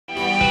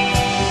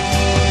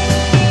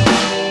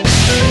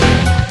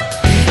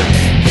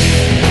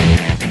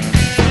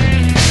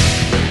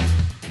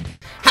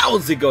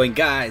it going,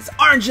 guys?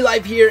 aRenG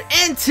Live here,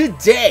 and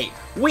today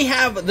we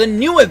have the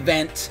new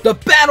event. The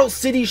Battle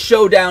City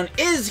Showdown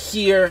is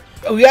here.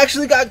 We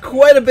actually got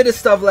quite a bit of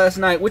stuff last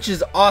night, which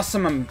is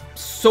awesome. I'm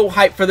so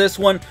hyped for this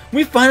one.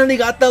 We finally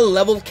got the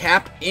level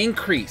cap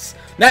increase.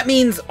 That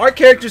means our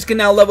characters can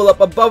now level up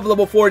above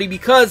level 40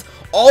 because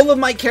all of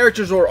my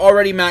characters were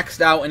already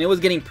maxed out and it was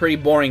getting pretty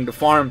boring to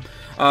farm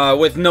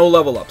with no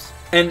level ups.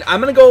 And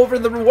I'm going to go over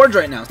the rewards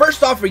right now.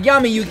 First off, for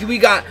YuGiOh, we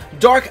got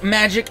Dark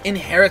Magic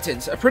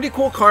Inheritance. A pretty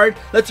cool card.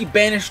 Lets you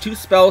banish 2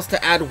 spells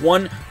to add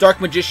 1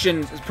 Dark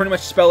Magician, pretty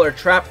much spell or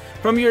trap,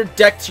 from your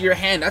deck to your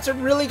hand. That's a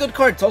really good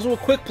card. It's also a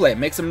quick play. It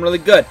makes him really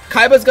good.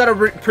 Kaiba's got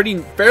a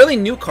fairly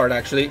new card,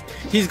 actually.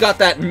 He's got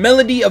that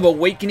Melody of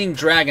Awakening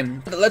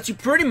Dragon that lets you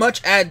pretty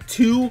much add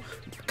 2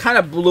 kind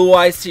of blue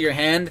eyes to your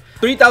hand.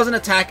 3,000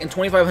 attack and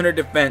 2,500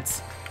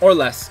 defense, or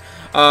less.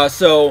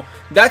 So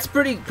that's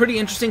pretty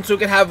interesting. So it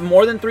could have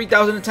more than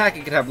 3,000 attack,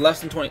 it could have less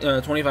than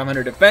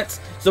 2,500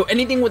 defense. So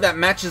anything with that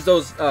matches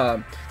those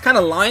kind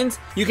of lines,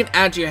 you can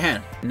add to your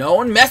hand. No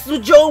one messes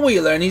with Joe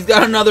Wheeler, and he's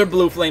got another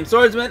blue flame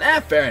swordsman.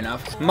 Fair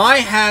enough. Mai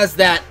has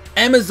that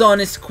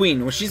Amazoness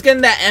Queen, where she's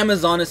getting that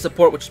Amazoness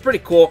support, which is pretty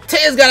cool.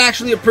 Taya's got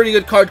actually a pretty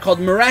good card called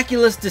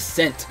Miraculous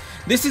Descent.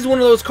 This is one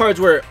of those cards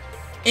where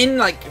in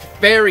like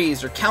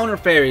fairies or counter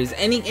fairies,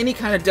 any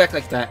kind of deck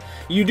like that,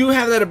 you do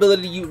have that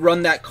ability to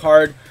run that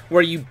card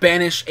where you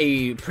banish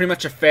pretty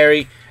much a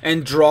fairy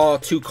and draw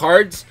 2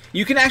 cards.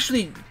 You can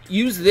actually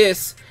use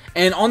this,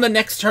 and on the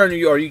next turn,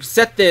 you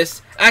set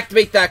this,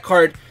 activate that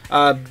card,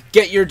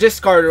 get your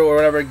discard or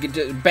whatever,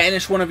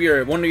 banish one of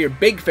your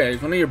big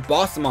fairies, one of your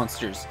boss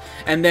monsters,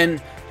 and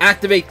then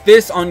activate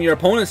this on your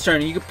opponent's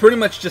turn. You could pretty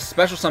much just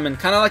special summon,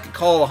 kind of like a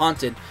Call of the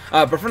Haunted,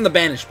 but from the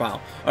banish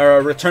pile, or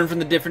a Return from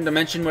the Different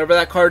Dimension, whatever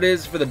that card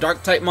is for the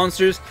dark type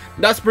monsters.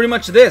 That's pretty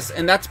much this,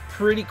 and that's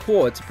pretty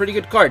cool. It's a pretty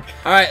good card.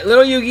 Alright,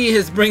 little Yugi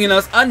is bringing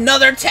us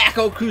another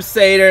Taco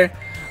Crusader.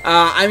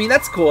 I mean,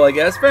 that's cool, I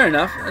guess. Fair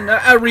enough.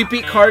 A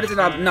repeat card is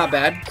not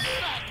bad.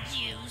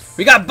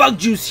 We got Bug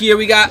Juice here.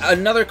 We got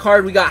another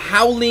card. We got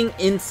Howling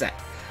Insect.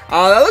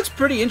 That looks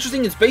pretty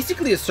interesting. It's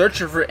basically a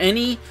searcher for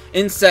any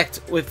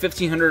insect with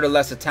 1,500 or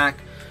less attack.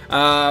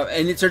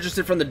 And it searches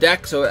it from the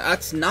deck, so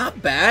that's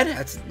not bad.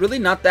 That's really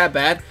not that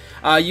bad.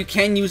 You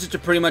can use it to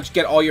pretty much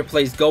get all your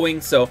plays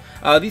going. So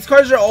these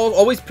cards are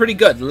always pretty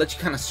good. They let you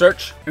kind of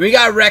search. And we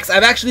got Rex.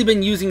 I've actually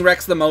been using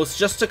Rex the most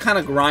just to kind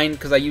of grind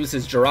because I use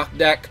his Jirok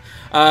deck.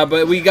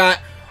 But we got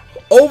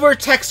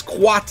Overtex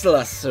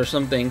Quatlus or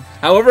something,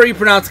 however you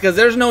pronounce it, because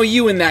there's no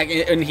U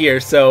in here,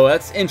 so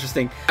that's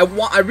interesting.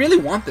 I really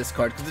want this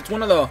card because it's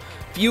one of the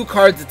few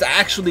cards that's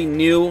actually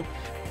new,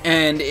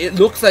 and it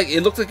looks like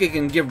it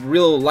can give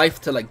real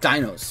life to like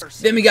dinos.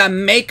 Then we got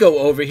Mako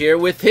over here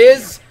with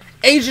his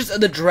Aegis of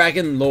the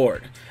Dragon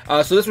Lord.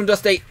 So this one does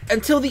stay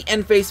until the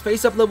end phase.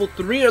 Face up level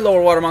 3 or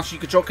lower water monster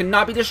you control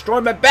cannot be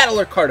destroyed by battle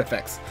or card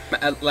effects.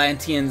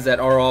 Atlanteans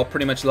that are all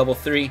pretty much level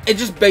 3. It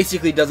just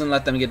basically doesn't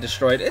let them get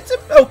destroyed. It's an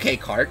okay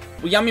card.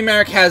 Well, Yami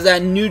Merrick has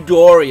that new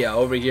Doria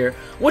over here,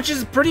 which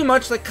is pretty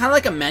much like kind of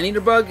like a man-eater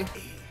bug.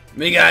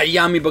 We got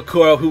Yami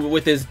Bakuro who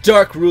with his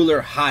Dark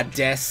Ruler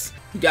Hades.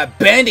 We got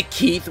Bandit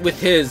Keith with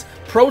his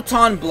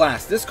Proton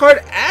Blast. This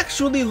card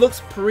actually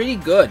looks pretty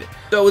good.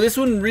 So this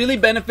one really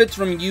benefits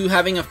from you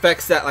having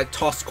effects that like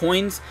toss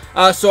coins.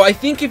 So I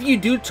think if you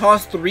do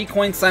toss 3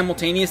 coins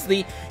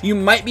simultaneously, you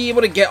might be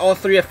able to get all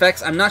 3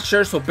 effects. I'm not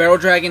sure. So Barrel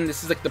Dragon,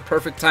 this is like the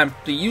perfect time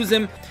to use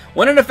him.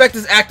 When an effect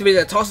is activated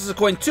that tosses a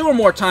coin 2 or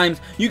more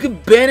times, you can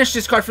banish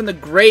this card from the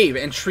grave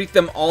and treat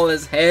them all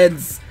as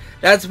heads.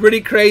 That's pretty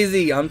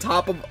crazy on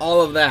top of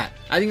all of that.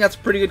 I think that's a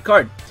pretty good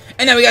card.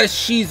 And now we got a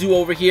Shizu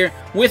over here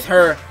with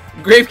her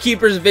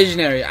Gravekeeper's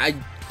Visionary. I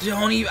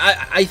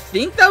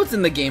think that was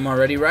in the game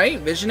already, right?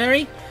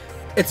 Visionary?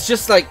 It's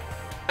just like,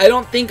 I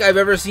don't think I've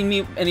ever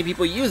seen any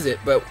people use it,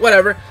 but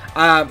whatever.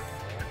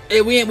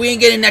 We ain't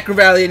getting Necro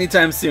Valley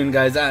anytime soon,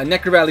 guys.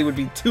 Necro Valley would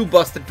be too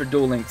busted for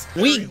Duel Links.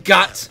 We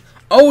got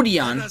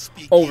Odeon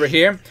over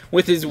here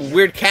with his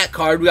weird cat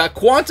card. We got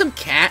Quantum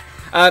Cat.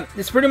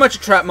 It's pretty much a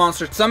trap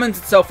monster. It summons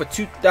itself with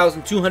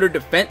 2,200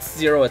 defense,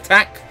 0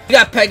 attack. We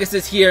got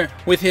Pegasus here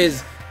with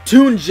his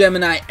Toon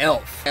Gemini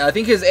Elf. I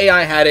think his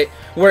AI had it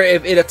where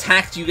if it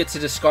attacks, you get to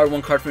discard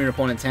 1 card from your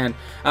opponent's hand,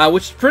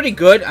 which is pretty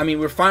good. I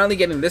mean, we're finally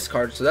getting this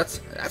card, so that's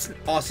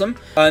awesome.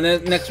 And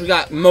then next we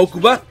got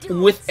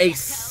Mokuba with a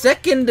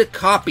second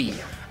copy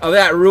of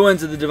that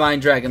Ruins of the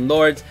Divine Dragon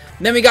Lords.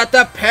 And then we got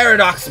the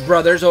Paradox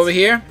Brothers over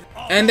here,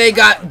 and they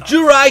got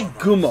Jurai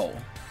Gumo.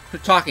 We're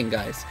talking,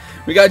 guys.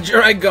 We got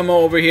Jurai Gumo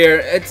over here.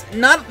 It's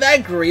not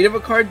that great of a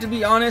card, to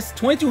be honest.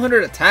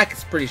 2,200 attack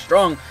is pretty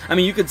strong. I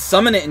mean, you could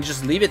summon it and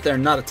just leave it there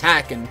and not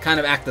attack and kind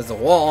of act as a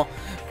wall.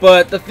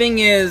 But the thing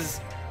is,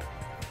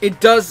 it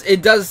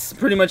does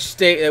pretty much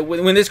stay.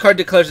 When this card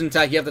declares an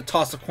attack, you have to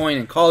toss a coin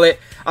and call it.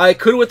 It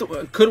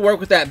could work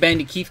with that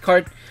Bandit Keith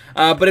card.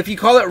 But if you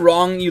call it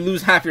wrong, you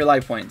lose half your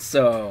life points.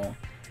 So,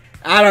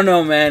 I don't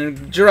know,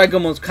 man. Jurai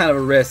Gumo's kind of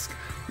a risk.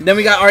 Then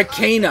we got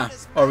Arcana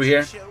over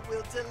here.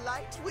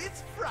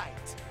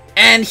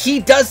 And he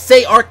does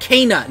say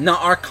Arcana,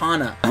 not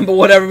Arcana. But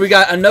whatever, we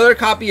got another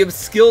copy of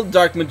Skilled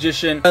Dark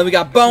Magician. And we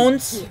got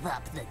Bones. Give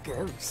up the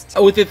ghost.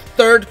 With a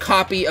third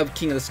copy of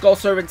King of the Skull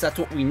Servants. That's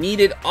what we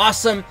needed.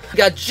 Awesome. We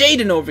got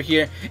Jaden over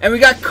here. And we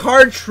got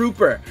Card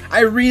Trooper.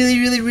 I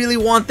really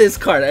want this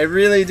card. I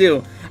really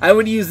do. I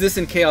would use this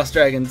in Chaos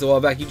Dragons a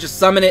while back. You just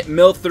summon it,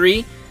 mill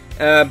 3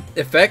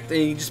 effect, and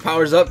he just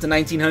powers up to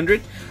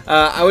 1900.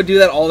 I would do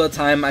that all the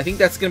time. I think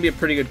that's going to be a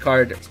pretty good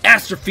card.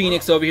 Astro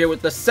Phoenix over here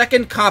with the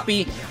second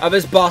copy of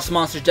his boss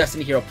monster,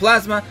 Destiny Hero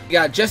Plasma. We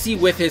got Jesse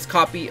with his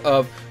copy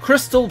of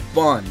Crystal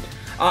Bond.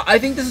 I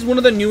think this is one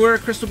of the newer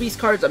Crystal Beast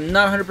cards. I'm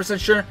not 100%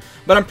 sure,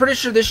 but I'm pretty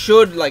sure this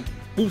should like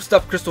boost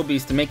up Crystal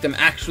Beast to make them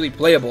actually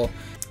playable.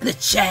 The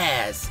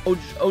Chaz.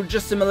 Oh,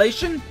 just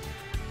simulation?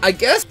 I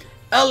guess.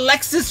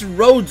 Alexis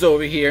Rhodes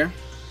over here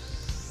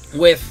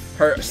with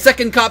her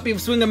second copy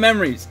of Swing of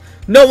Memories.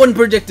 No one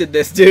predicted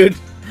this, dude.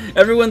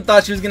 Everyone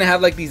thought she was gonna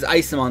have like these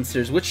ice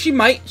monsters, which she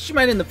might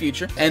in the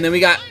future. And then we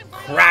got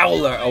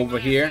Crowler over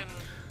here,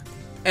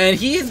 and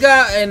he's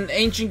got an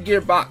Ancient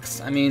Gear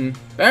box. I mean,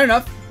 fair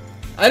enough.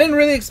 I didn't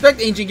really expect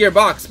Ancient Gear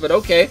box, but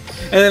okay.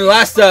 And then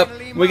last up,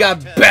 we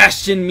got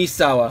Bastion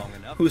Misawa,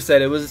 who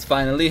said it was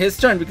finally his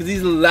turn because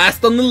he's the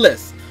last on the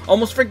list.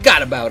 Almost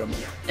forgot about him.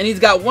 And he's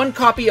got one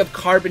copy of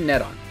Carbon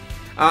Neton.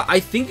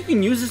 I think you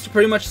can use this to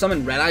pretty much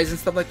summon Red Eyes and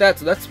stuff like that,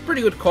 so that's a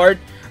pretty good card.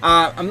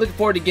 I'm looking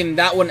forward to getting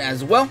that one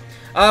as well.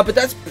 But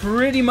that's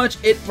pretty much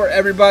it for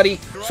everybody.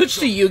 Switch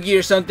to Yugi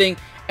or something,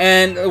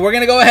 and we're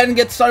gonna go ahead and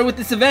get started with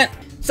this event.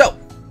 So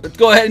let's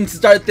go ahead and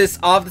start this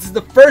off. This is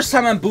the first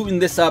time I'm booting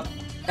this up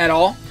at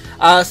all.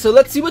 So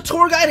let's see what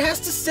Tour Guide has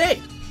to say.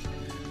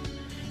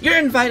 You're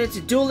invited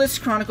to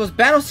Duelist Chronicles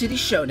Battle City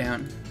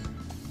Showdown.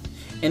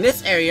 In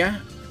this area,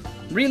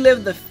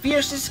 relive the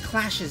fiercest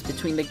clashes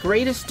between the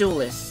greatest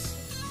duelists.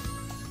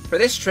 For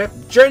this trip,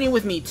 journey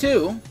with me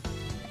to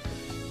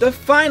the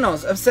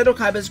finals of Seto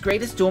Kaiba's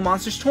Greatest Duel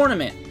Monsters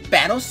Tournament,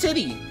 Battle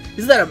City.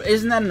 Isn't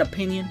that an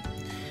opinion?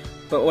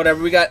 But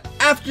whatever, we got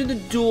after the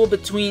duel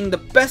between the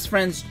best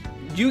friends,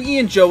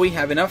 Yugi and Joey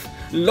have enough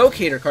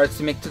locator cards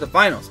to make it to the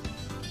finals.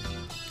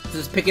 This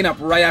is picking up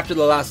right after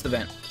the last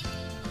event.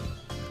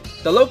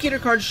 The locator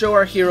cards show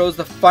our heroes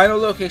the final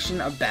location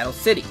of Battle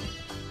City.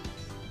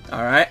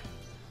 Alright,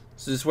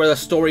 so this is where the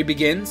story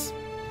begins.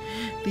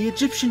 The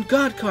Egyptian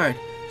God card.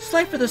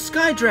 Slifer the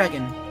Sky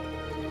Dragon.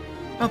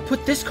 I'll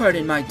put this card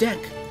in my deck.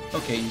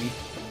 Okay, Yugi.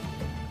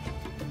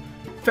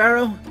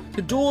 Pharaoh,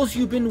 the duels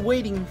you've been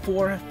waiting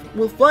for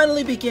will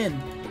finally begin.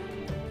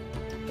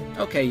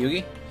 Okay,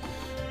 Yugi.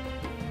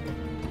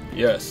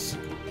 Yes.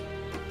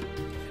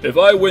 If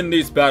I win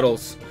these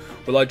battles,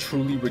 will I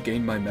truly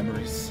regain my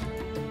memories?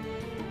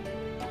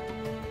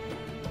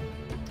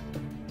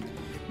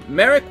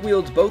 Merrick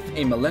wields both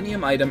a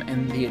Millennium item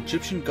and the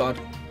Egyptian god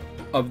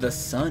of the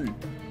sun.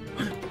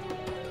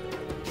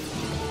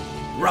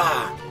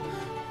 Rah!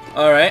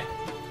 Alright,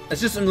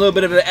 that's just a little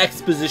bit of an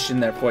exposition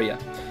there for you.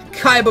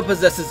 Kaiba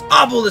possesses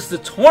Obelisk the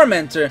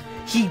Tormentor.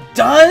 He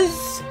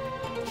does?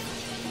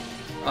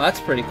 Oh,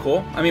 that's pretty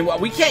cool. I mean,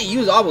 we can't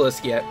use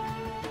Obelisk yet.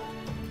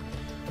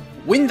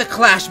 Win the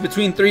clash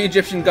between 3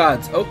 Egyptian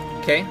gods.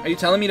 Okay, are you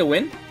telling me to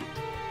win?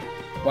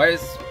 Why is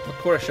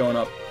Akura showing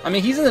up? I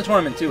mean, he's in the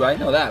tournament too, I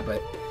know that,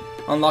 but...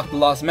 Unlock the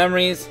lost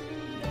memories.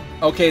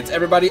 Okay, it's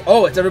everybody.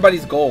 Oh, it's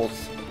everybody's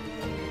goals.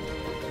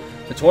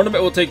 The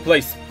tournament will take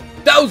place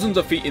thousands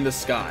of feet in the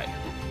sky.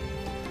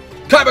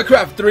 Kaiba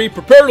Craft 3,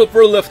 prepare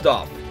for a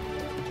liftoff.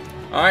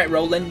 Alright,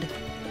 Roland.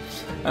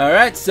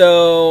 Alright,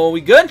 so we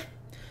good?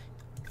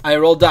 I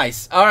rolled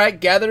dice. Alright,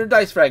 gather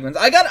dice fragments.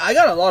 I got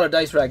a lot of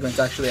dice fragments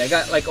actually. I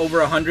got like over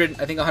 100,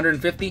 I think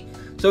 150.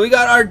 So we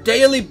got our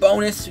daily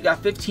bonus. We got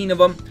 15 of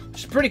them,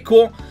 which is pretty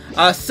cool.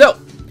 So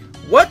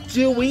what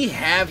do we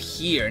have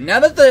here? Now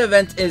that the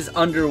event is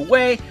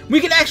underway, we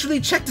can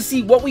actually check to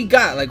see what we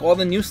got, like all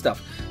the new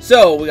stuff.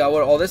 So we got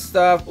all this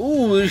stuff.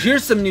 Ooh,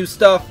 here's some new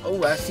stuff.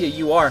 Oh, I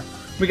see a UR.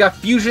 We got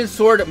Fusion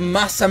Sword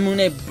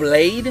Masamune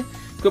Blade.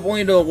 Equip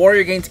only to a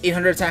warrior, gains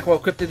 800 attack while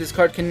equipped. This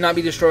card cannot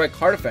be destroyed by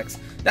card effects.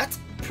 That's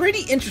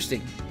pretty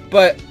interesting,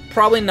 but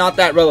probably not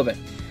that relevant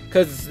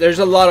because there's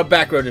a lot of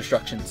back row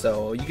destruction.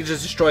 So you can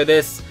just destroy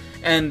this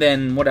and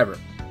then whatever.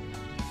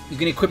 You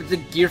can equip it to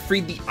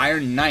Gearfried the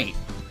Iron Knight.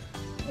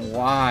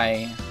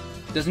 Why?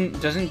 Doesn't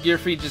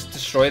Gearfried just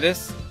destroy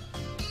this?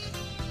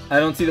 I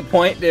don't see the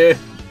point, dude.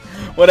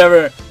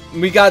 Whatever.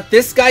 We got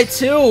this guy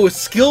too,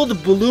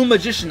 Skilled Blue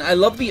Magician. I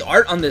love the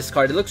art on this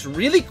card. It looks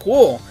really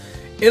cool.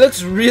 It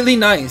looks really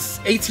nice.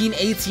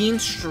 18-18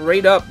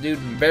 straight up, dude.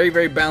 Very,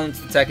 very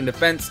balanced attack and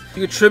defense.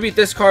 You can tribute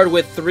this card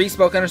with 3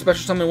 spell counter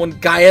special summon 1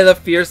 Gaia the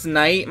Fierce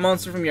Knight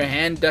monster from your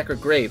hand, deck, or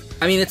grave.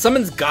 I mean, it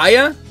summons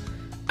Gaia.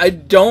 I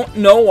don't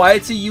know why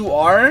it's a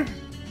UR.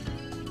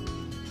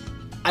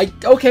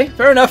 Okay,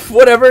 fair enough.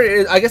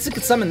 Whatever. I guess it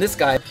could summon this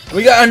guy.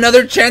 We got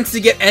another chance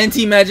to get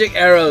anti-magic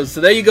arrows. So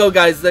there you go,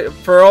 guys.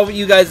 For all of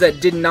you guys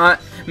that did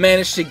not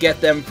manage to get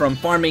them from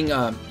farming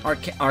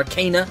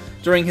Arcana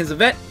during his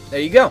event, there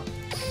you go.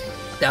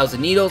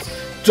 1,000 Needles.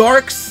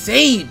 Dark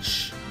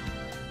Sage.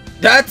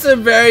 That's a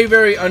very,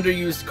 very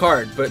underused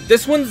card, but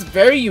this one's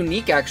very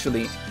unique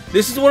actually.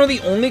 This is one of the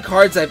only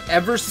cards I've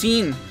ever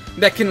seen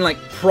that can like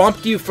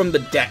prompt you from the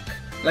deck.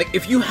 Like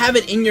if you have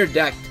it in your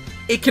deck,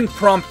 it can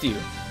prompt you,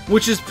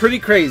 which is pretty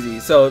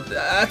crazy. So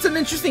that's an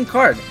interesting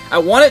card. I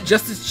want it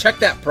just to check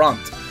that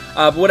prompt.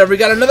 But whatever, we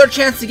got another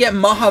chance to get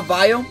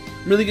Mahavayo,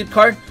 really good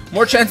card.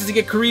 More chances to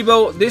get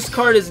Karibo. This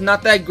card is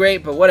not that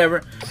great, but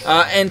whatever.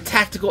 And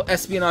Tactical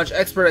Espionage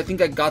Expert. I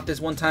think I got this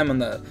one time on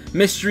the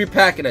mystery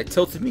pack and it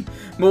tilted me.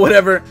 But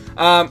whatever.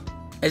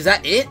 Is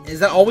that it?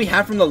 Is that all we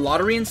have from the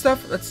lottery and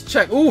stuff? Let's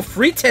check. Ooh,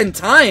 free 10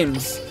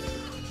 times.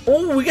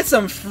 Oh, we get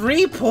some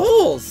free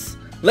pulls.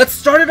 Let's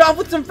start it off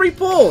with some free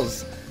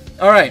pulls.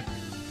 Alright.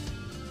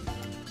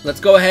 Let's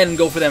go ahead and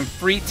go for them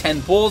free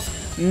 10 pulls.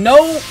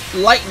 No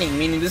lightning,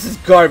 meaning this is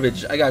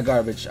garbage. I got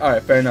garbage.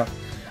 Alright, fair enough.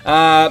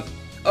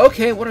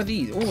 Okay, what are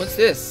these? Oh, what's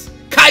this?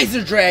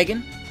 Kaiser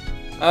Dragon.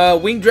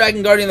 Winged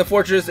Dragon, Guardian of the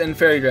Fortress, and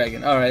Fairy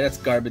Dragon. Alright, that's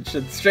garbage.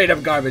 That's straight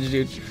up garbage,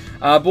 dude.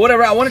 But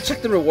whatever, I want to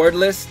check the reward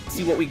list,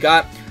 see what we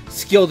got.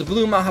 Skilled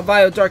Blue,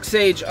 Mahavayo, Dark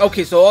Sage.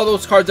 Okay, so all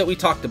those cards that we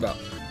talked about.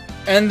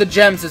 And the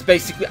gems is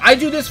basically... I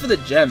do this for the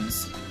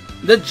gems.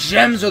 The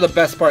gems are the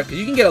best part, because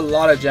you can get a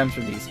lot of gems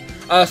from these.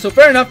 So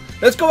fair enough.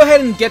 Let's go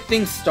ahead and get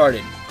things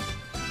started.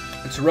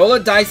 Let's roll a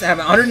dice. I have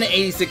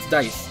 186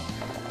 dice.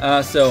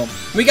 So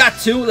we got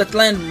 2. Let's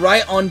land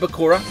right on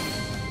Bakura.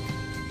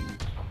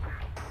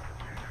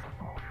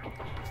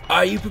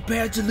 Are you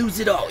prepared to lose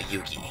it all,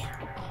 Yugi?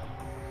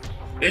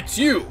 It's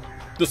you,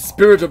 the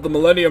spirit of the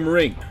Millennium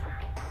Ring.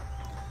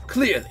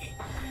 Clearly.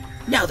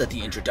 Now that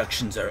the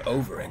introductions are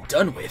over and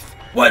done with,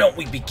 why don't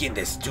we begin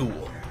this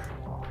duel?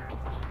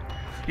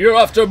 You're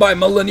after my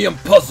Millennium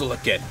Puzzle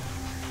again.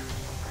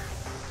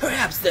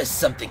 Perhaps there's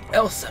something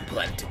else I'm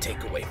planning to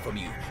take away from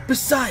you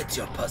besides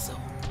your puzzle.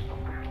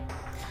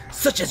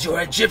 Such as your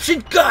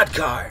Egyptian God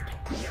card.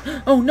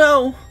 Oh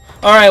no.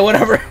 Alright,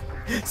 whatever.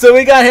 So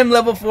we got him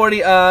level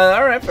 40.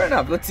 Alright, fair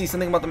enough. Let's see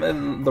something about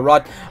the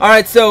rod.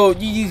 Alright, so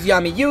you use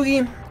Yami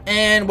Yugi.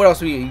 And what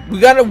else we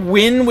gotta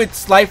win with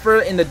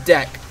Slifer in the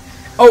deck.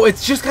 Oh,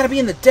 it's just gotta be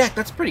in the deck.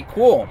 That's pretty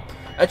cool.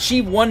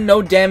 Achieve 1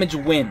 no damage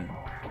win.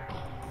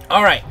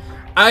 Alright.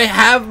 I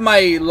have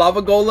my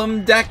Lava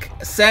Golem deck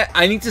set.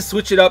 I need to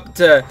switch it up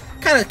to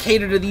kind of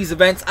cater to these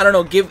events. I don't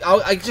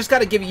know. I just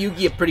gotta give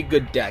Yugi a pretty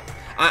good deck.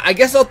 I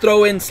guess I'll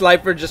throw in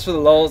Slifer just for the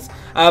lulz.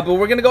 But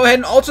we're gonna go ahead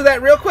and alter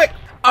that real quick.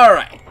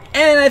 Alright.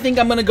 And I think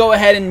I'm gonna go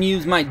ahead and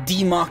use my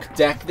D-Mock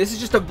deck. This is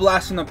just a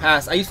blast from the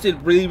past. I used to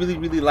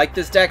really like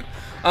this deck.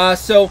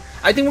 So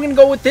I think we're gonna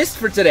go with this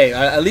for today.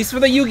 At least for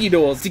the Yugi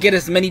duels, to get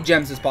as many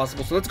gems as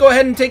possible. So let's go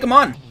ahead and take them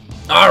on.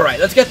 Alright,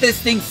 let's get this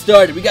thing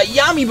started. We got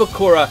Yami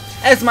Bakura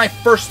as my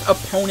first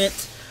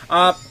opponent.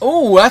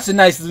 Oh, that's a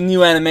nice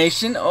new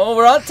animation. Oh,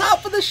 we're on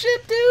top of the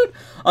ship, dude.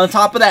 On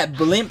top of that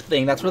blimp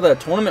thing. That's where the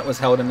tournament was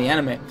held in the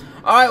anime.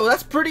 Alright, well,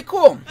 that's pretty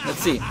cool. Let's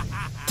see.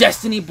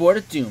 Destiny Board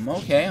of Doom.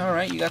 Okay,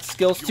 alright, you got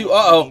skills too.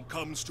 Uh-oh.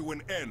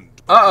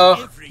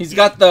 Uh-oh. He's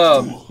got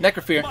the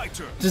Necrosphere.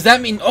 Does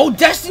that mean... Oh,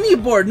 Destiny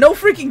Board! No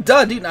freaking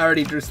duh, dude. I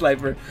already drew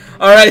Slifer.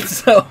 Alright,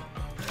 so...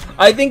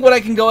 I think what I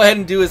can go ahead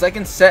and do is I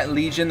can set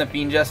Legion, the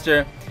Fiend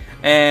Jester,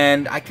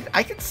 and I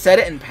could set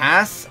it and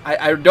pass.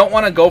 I don't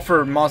want to go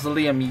for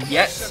Mausoleum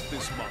yet,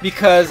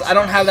 because I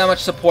don't have that much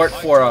support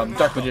for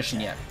Dark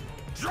Magician yet.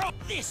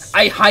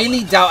 I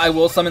highly doubt I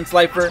will summon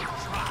Slifer,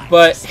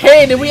 but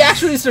hey, did we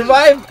actually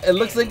survive? It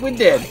looks like we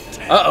did.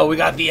 Uh-oh, we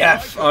got the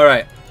F.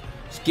 Alright,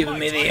 just giving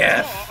me the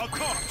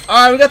F.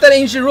 Alright, we got that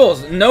Ancient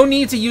Rules. No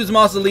need to use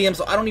Mausoleum,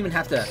 so I don't even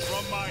have to...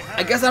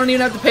 I guess I don't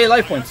even have to pay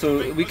life points,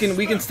 so we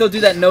can still do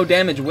that no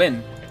damage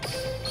win.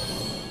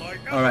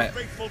 Alright.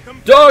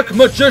 Dark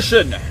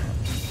Magician!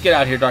 Get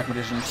out of here, Dark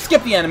Magician.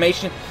 Skip the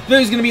animation. The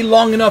video's gonna be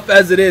long enough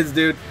as it is,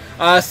 dude.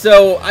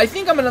 So I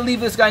think I'm gonna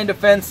leave this guy in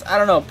defense. I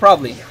don't know,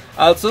 probably.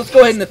 So let's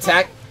go ahead and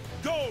attack.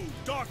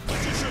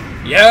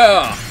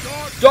 Yeah!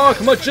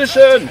 Dark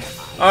Magician!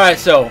 Alright,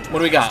 so what do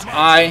we got?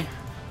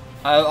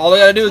 All I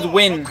gotta do is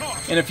win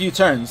in a few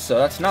turns, so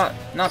that's not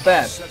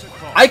bad.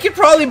 I could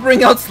probably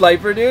bring out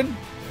Slifer, dude.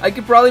 I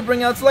could probably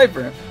bring out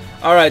Slifer.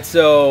 Alright,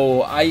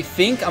 so I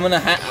think I'm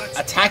gonna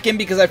attack him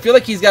because I feel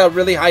like he's got a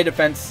really high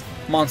defense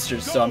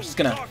monsters. So I'm just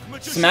gonna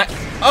smack.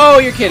 Oh,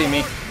 you're kidding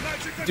me.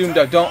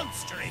 Doomduck, don't.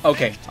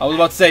 Okay, I was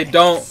about to say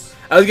don't.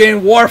 I was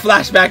getting war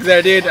flashbacks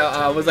there, dude.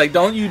 I was like,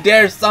 don't you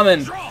dare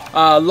summon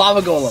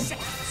Lava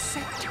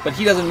Golem. But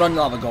he doesn't run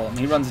Lava Golem.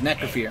 He runs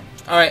Necrosphere.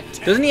 Alright,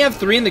 doesn't he have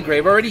 3 in the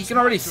grave already? He can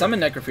already summon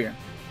Necrosphere.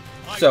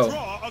 So,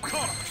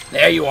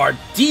 there you are.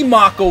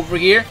 D-Mock over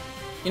here.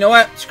 You know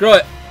what? Screw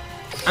it.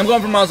 I'm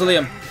going for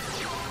Mausoleum.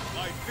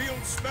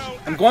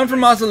 I'm going for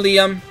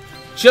Mausoleum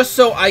just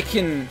so I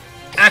can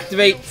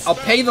activate. I'll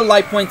pay the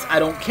life points. I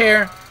don't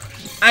care.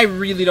 I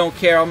really don't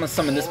care. I'm going to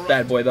summon this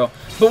bad boy, though.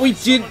 But we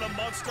did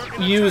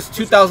use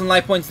 2,000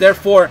 life points.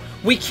 Therefore,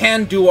 we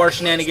can do our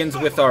shenanigans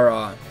with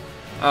our...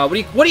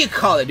 what do you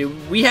call it,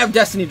 dude? We have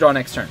Destiny Draw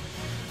next turn.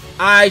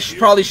 I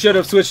probably should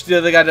have switched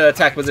to the guy to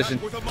attack position.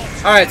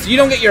 Alright, so you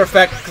don't get your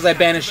effect because I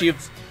banish you.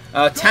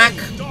 Attack.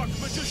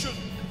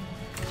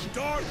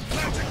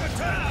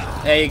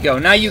 There you go.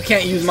 Now you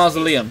can't use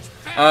Mausoleum.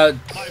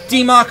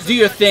 D-Mock, do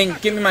your thing.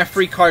 Give me my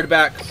free card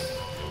back.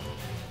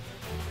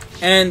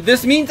 And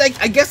this means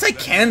I guess I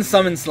can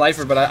summon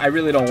Slifer, but I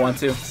really don't want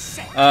to.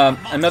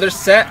 Another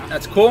set.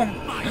 That's cool.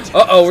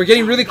 Uh-oh, we're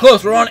getting really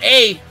close. We're on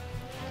A.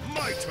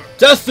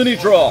 Destiny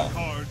draw.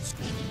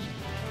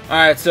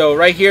 Alright, so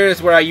right here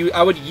is where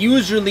I would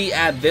usually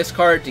add this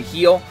card to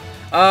heal.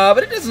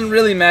 But it doesn't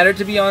really matter,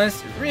 to be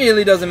honest. It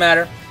really doesn't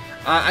matter.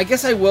 I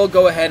guess I will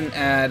go ahead and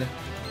add...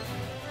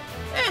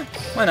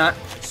 why not?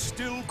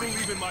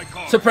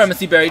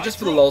 Supremacy Berry, just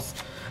for the lulz.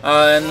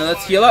 And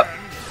let's heal up.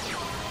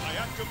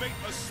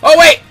 Oh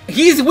wait!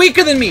 He's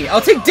weaker than me! I'll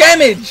take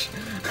damage!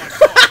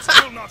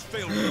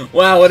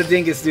 Wow, what a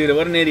dingus, dude.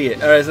 What an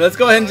idiot. Alright, so let's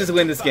go ahead and just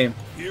win this game.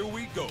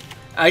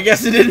 I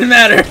guess it didn't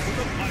matter.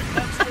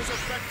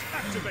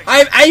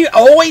 I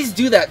always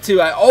do that too.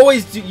 I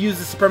always use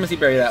the Supremacy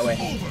Berry that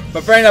way.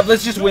 But fair enough,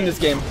 let's just win this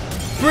game.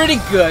 Pretty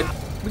good.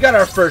 We got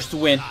our first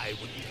win.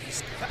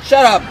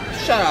 Shut up.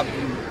 Shut up.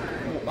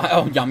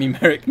 Oh,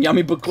 Yami Merrick.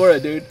 Yami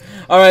Bakura, dude.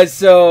 Alright,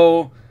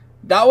 so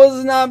that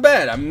was not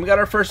bad. I mean, we got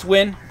our first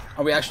win.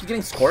 Are we actually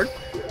getting scored?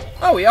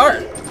 Oh, we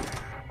are.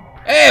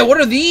 Hey, what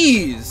are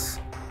these?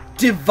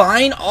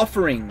 Divine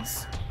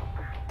Offerings.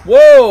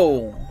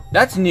 Whoa.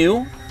 That's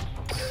new.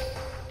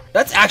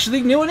 That's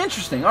actually new and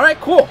interesting. Alright,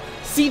 cool.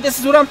 See, this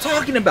is what I'm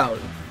talking about.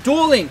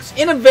 Duel Links,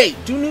 innovate,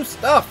 do new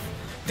stuff.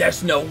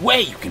 There's no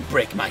way you can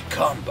break my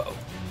combo.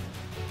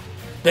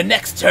 The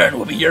next turn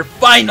will be your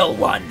final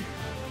one.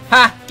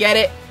 Ha, get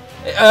it?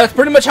 That's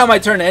pretty much how my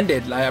turn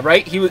ended,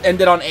 right? He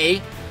ended on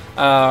A.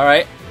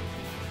 Alright.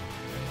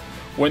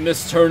 When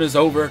this turn is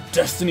over,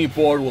 Destiny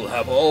board will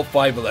have all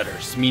 5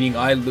 letters, meaning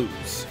I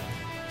lose.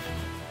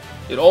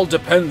 It all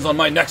depends on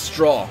my next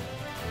draw.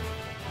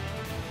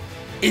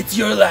 It's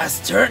your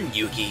last turn,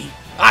 Yugi.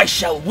 I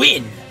shall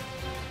win.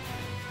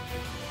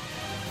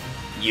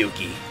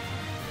 Yugi.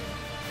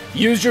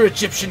 Use your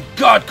Egyptian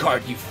God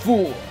card, you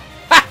fool.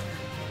 Ha!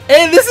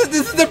 Hey, this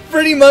is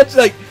pretty much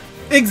like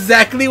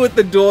exactly what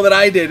the duel that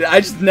I did. I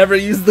just never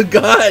used the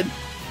god.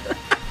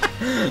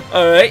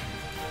 Alright.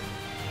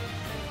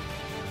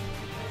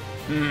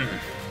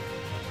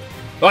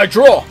 I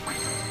draw.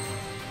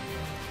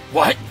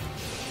 What?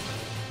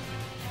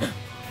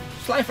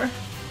 Slifer.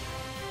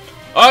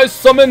 I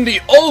summon the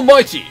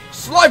almighty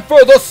Slifer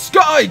the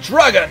Sky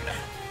Dragon.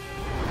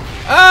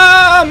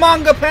 Ah,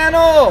 manga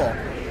panel.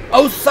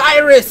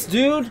 Osiris,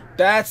 dude.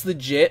 That's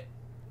legit.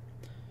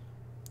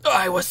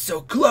 I was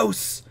so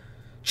close.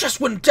 Just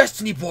when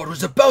Destiny board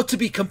was about to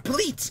be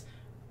complete,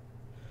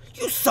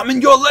 you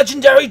summoned your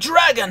legendary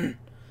dragon.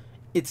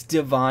 It's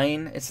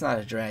divine. It's not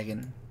a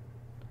dragon.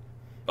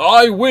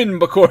 I win,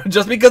 Bakura.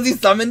 Just because he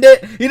summoned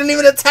it? He didn't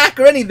even attack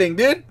or anything,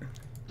 dude.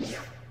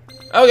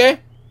 Okay.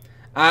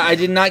 I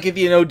did not give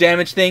you no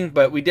damage thing,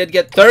 but we did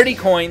get 30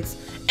 coins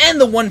and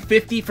the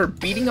 150 for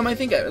beating him, I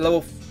think, at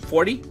level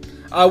 40.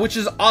 Which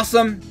is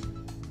awesome.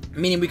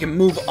 Meaning we can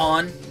move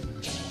on.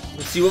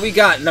 Let's see what we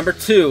got. Number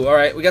 2.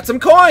 Alright, we got some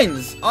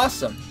coins.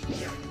 Awesome.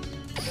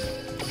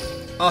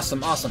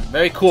 Awesome, awesome.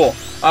 Very cool.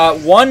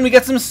 1, we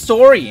get some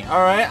story.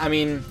 Alright, I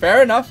mean,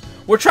 fair enough.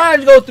 We're trying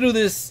to go through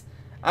this,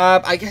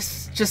 I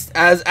guess, just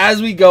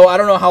as we go. I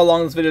don't know how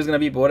long this video is going to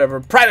be, but whatever.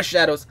 Pride of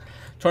Shadows.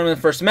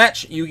 Tournament first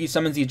match. Yugi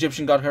summons the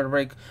Egyptian God card to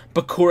break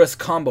Bakura's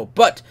combo.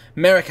 But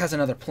Merrick has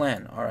another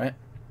plan, alright?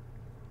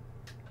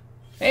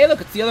 Hey,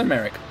 look, it's the other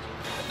Merrick.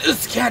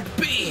 This can't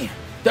be.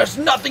 There's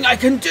nothing I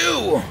can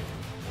do.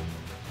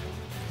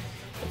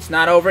 It's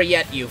not over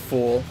yet, you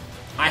fool.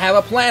 I have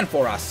a plan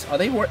for us. Are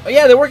they oh,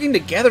 yeah, they're working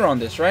together on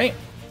this, right?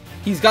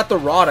 He's got the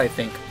rod, I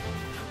think.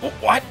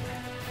 What?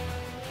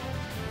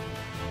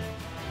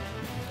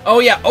 Oh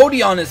yeah,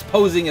 Odeon is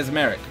posing as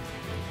Merrick.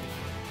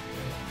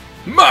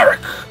 Merrick!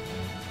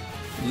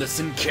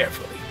 Listen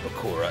carefully.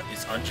 Bakura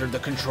is under the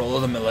control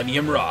of the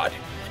Millennium Rod,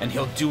 and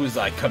he'll do as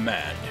I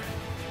command.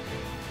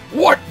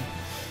 What?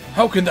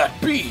 How can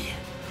that be?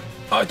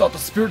 I thought the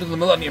spirit of the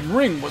Millennium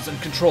Ring was in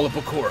control of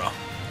Bakura.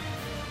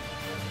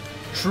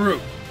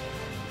 True.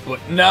 But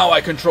now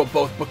I control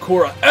both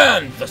Bakura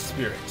and the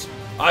spirit.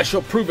 I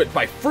shall prove it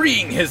by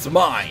freeing his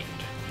mind.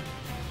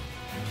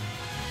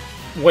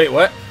 Wait,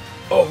 what?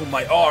 Oh,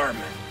 my arm.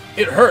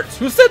 It hurts.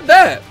 Who said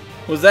that?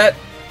 Was that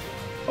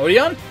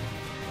Odeon?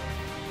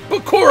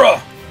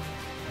 Bakura!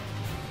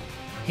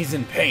 He's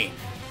in pain.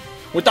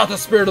 Without the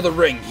spirit of the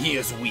ring, he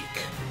is weak.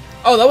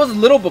 Oh, that was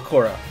little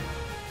Bakura.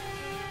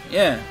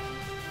 Yeah.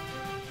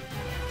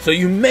 So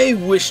you may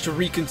wish to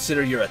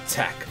reconsider your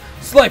attack.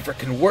 Slifer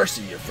can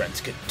worsen your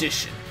friend's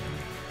condition.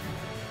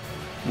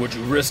 Would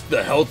you risk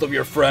the health of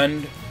your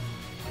friend?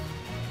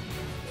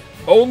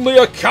 Only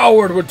a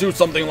coward would do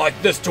something like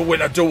this to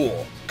win a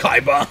duel,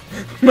 Kaiba.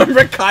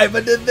 Remember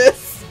Kaiba did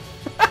this?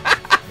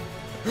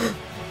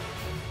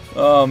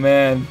 Oh,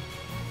 man.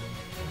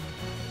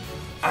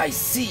 I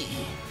see.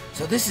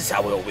 So this is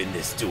how we'll win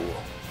this duel.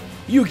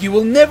 Yugi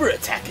will never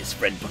attack his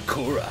friend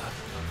Bakura.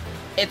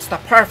 It's the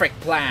perfect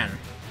plan.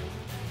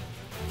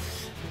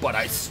 But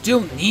I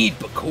still need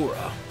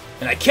Bakura,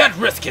 and I can't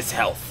risk his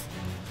health.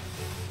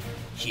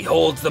 He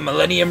holds the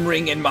Millennium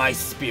Ring in my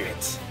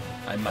spirit.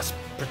 I must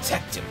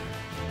protect him.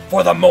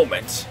 for the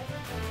moment.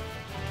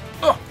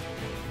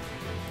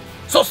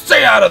 So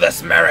stay out of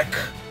this, Merrick.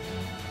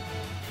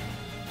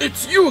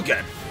 It's you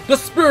again, the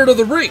spirit of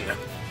the ring.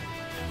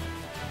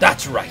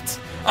 That's right.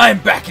 I'm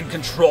back in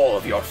control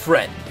of your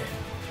friend.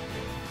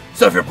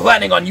 So if you're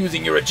planning on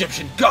using your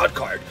Egyptian god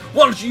card,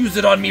 why don't you use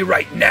it on me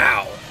right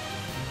now?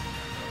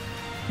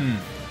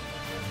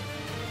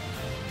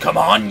 Come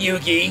on,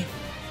 Yugi.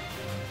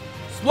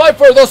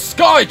 Slifer the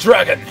Sky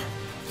Dragon!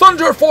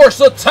 Thunder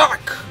Force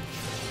attack!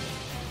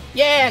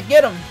 Yeah,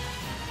 get him.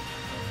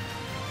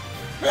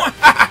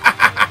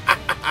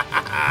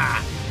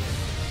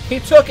 He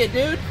took it,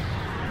 dude.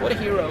 What a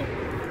hero.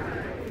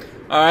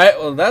 Alright,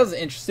 well, that was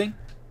interesting.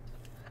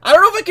 I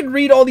don't know if I can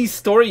read all these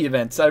story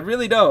events. I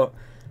really don't.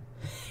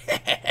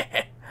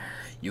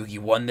 Yugi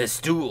won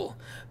this duel,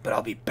 but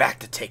I'll be back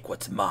to take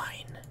what's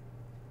mine.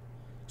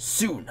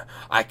 Soon,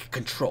 I can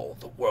control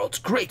the world's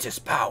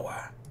greatest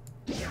power.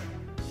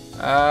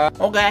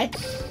 Okay.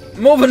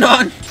 Moving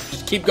on.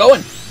 Just keep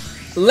going.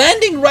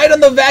 Landing right on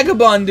the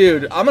Vagabond,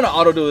 dude. I'm gonna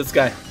auto-duel this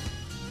guy.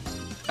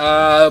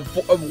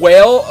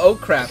 Whale? Oh,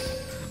 crap.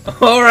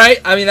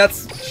 Alright, I mean,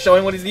 that's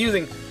showing what he's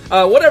using.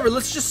 Whatever,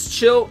 let's just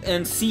chill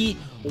and see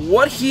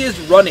what he is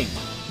running.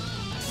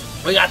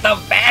 We got the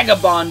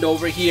Vagabond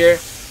over here.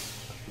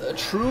 The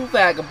true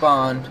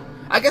Vagabond.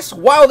 I guess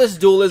while this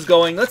duel is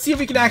going, let's see if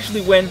we can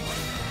actually win.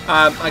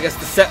 I guess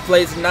the set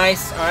plays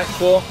nice. Alright,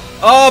 cool.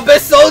 Oh,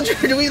 best soldier,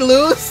 do we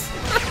lose?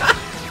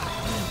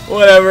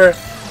 Whatever.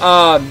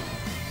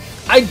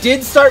 I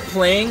did start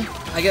playing,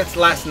 I guess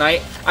last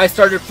night. I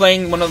started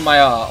playing one of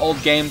my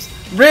old games.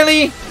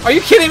 Really? Are you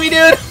kidding me,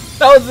 dude?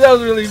 That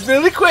was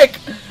really quick.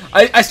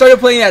 I started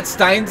playing that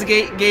Steins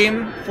Gate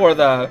game for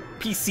the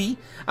PC.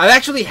 I've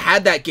actually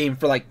had that game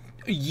for like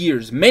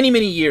years,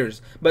 many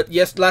years. But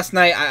yes, last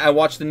night I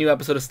watched the new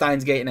episode of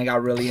Steins Gate and I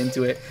got really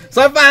into it.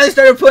 So I finally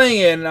started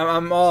playing it, and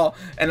I'm all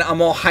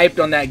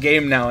hyped on that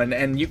game now.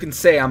 And you can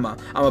say I'm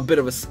a bit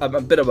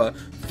of a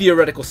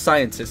theoretical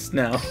scientist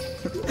now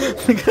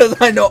because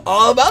I know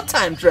all about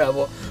time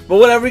travel. But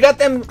whatever, we got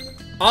them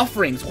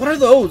offerings. What are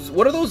those?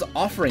 What are those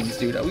offerings,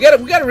 dude? We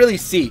gotta really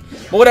see.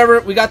 But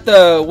whatever, we got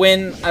the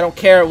win. I don't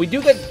care. We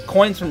do get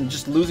coins from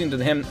just losing to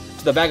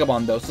the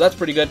Vagabond though, so that's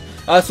pretty good.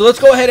 So let's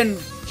go ahead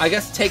and I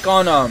guess take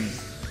on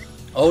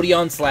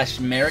Odeon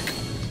 / Merrick.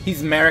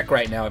 He's Merrick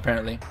right now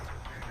apparently.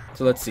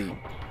 So let's see.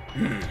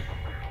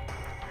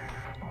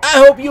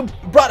 I hope you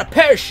brought a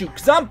parachute,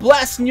 cause I'm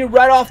blasting you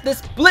right off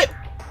this blip.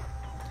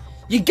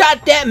 You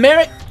got that,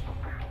 Merrick?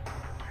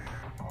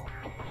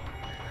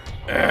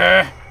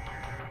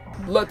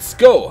 Let's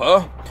go,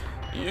 huh?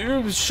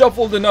 You've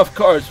shuffled enough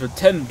cards for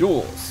 10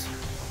 duels.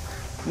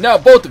 Now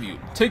both of you,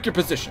 take your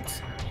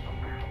positions.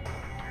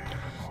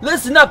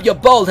 Listen up, you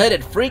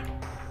bald-headed freak.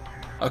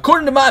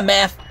 According to my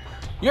math,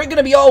 you're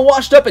gonna be all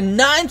washed up in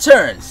 9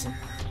 turns.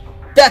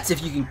 That's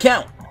if you can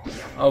count.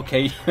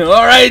 Okay,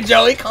 alright,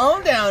 Joey,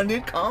 calm down,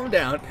 dude, calm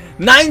down.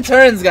 9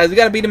 turns, guys, we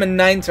gotta beat him in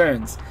 9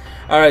 turns.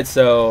 Alright,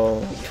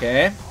 so,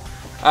 okay.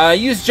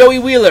 Use Joey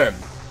Wheeler.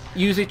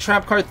 Use a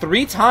trap card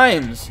 3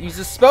 times. Use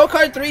a spell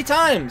card 3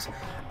 times.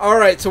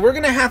 Alright, so we're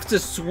gonna have to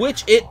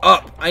switch it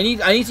up. I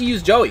need to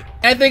use Joey.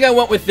 I think I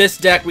went with this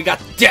deck. We got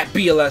that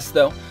BLS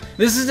though.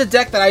 This is a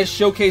deck that I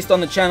showcased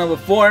on the channel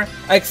before,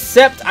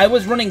 except I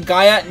was running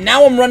Gaia.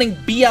 Now I'm running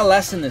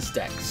BLS in this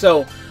deck.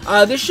 So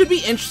this should be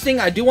interesting.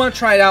 I do want to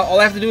try it out. All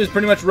I have to do is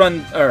pretty much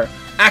run or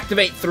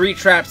activate 3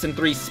 traps and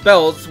 3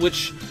 spells,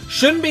 which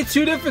shouldn't be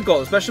too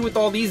difficult, especially with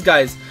all these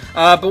guys.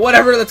 But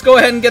whatever, let's go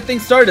ahead and get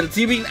things started. Let's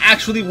see if we can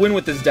actually win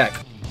with this deck.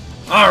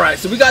 Alright,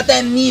 so we got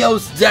that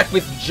Neos deck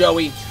with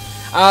Joey.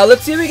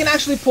 Let's see if we can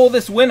actually pull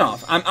this win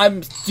off.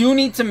 I do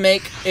need to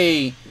make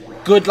a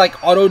good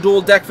like auto duel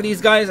deck for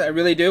these guys. I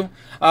really do.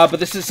 But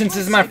since this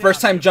is my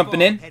first time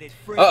jumping in.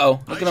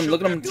 Uh-oh. Look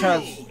at him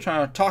trying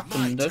to talk to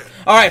him, dude.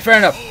 Alright, fair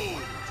enough.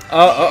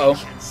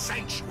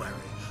 Sanctuary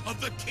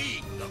of the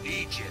King of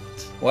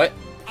Egypt. What?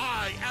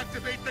 I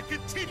activate the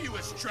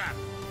continuous trap.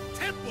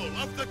 Temple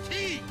of the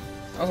King.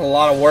 That was a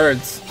lot of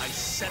words.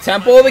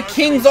 Temple of the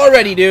Kings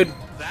already, dude.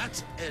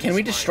 Can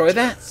we destroy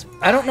that?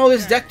 I don't know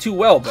this deck too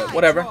well, but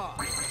whatever.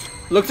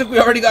 Looks like we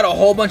already got a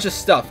whole bunch of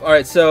stuff.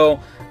 Alright, so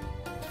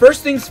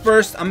first things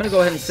first, I'm going to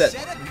go ahead and set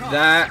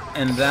that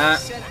and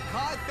that.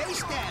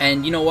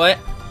 And you know what?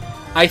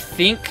 I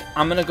think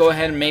I'm going to go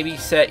ahead and maybe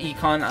set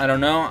Econ. I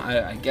don't know.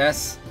 I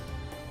guess.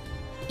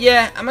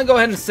 Yeah, I'm going to go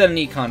ahead and set an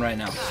Econ right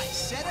now.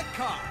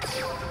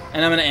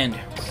 And I'm going to end.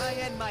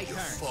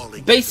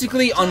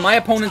 Basically, on my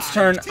opponent's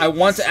turn, I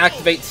want to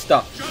activate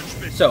stuff.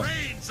 So,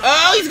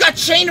 oh, he's got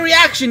chain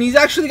reaction. He's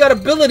actually got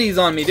abilities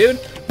on me, dude.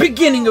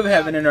 Beginning of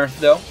heaven and earth,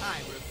 though.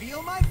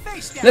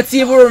 Let's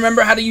see if we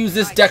remember how to use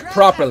this deck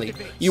properly.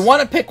 You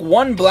want to pick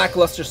 1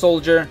 Blackluster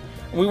Soldier.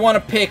 We want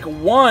to pick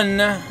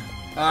 1...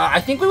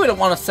 I think we would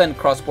want to send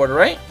Cross-Border,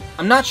 right?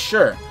 I'm not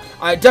sure.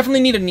 I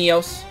definitely need a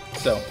Neos.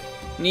 So,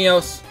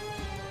 Neos.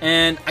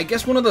 And I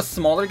guess one of the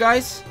smaller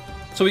guys.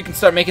 So we can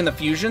start making the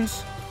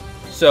fusions.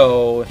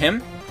 So,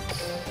 him.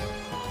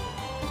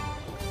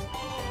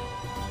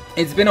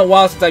 It's been a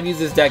while since I've used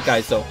this deck,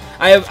 guys, so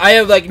I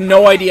have like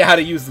no idea how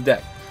to use the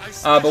deck.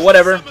 But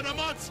whatever. Summon a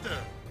monster.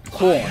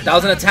 Cool.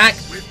 1,000 attack.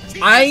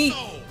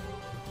 I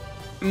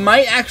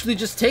might actually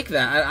just take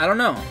that. I don't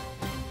know.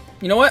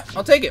 You know what?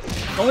 I'll take it.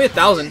 Only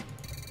 1,000.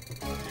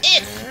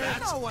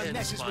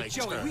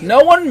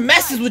 No one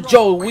messes with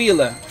Joe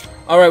Wheeler.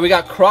 Alright, we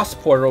got Cross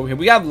Porter over here.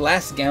 We have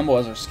Last Gamble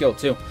as our skill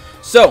too.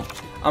 So,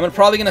 I'm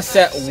probably going to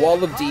set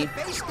Wall of D.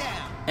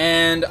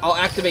 And I'll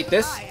activate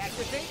this.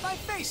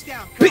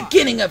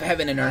 Beginning of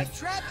Heaven and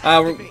Earth.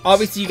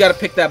 Obviously, you got to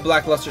pick that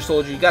Black Luster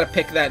Soldier. You got to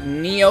pick that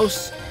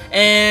Neos.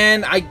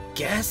 And I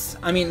guess,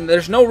 I mean,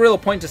 there's no real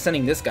point to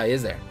sending this guy,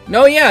 is there?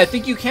 No, yeah, I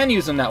think you can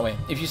use him that way.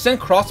 If you send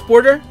Cross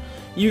Porter,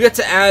 you get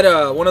to add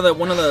one of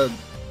the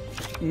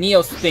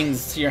Neos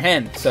things to your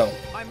hand. So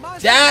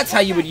that's how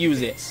you would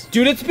use it,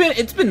 dude.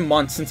 It's been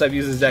months since I've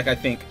used this deck, I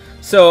think.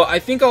 So I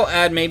think I'll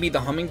add maybe the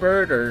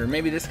Hummingbird or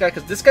maybe this guy,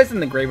 because this guy's in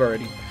the grave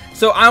already.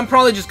 So I'm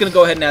probably just gonna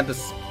go ahead and add the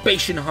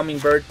Spacian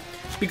Hummingbird,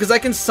 because I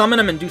can summon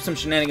him and do some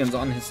shenanigans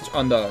on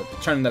the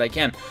turn that I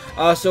can.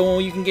 So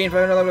you can gain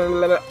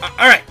 500.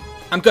 Alright,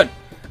 I'm good.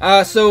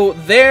 So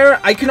there,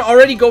 I can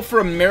already go for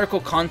a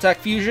Miracle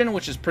Contact Fusion,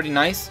 which is pretty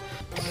nice.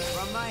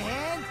 From my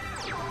hand,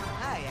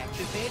 I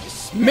activate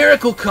a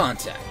Miracle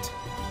Contact.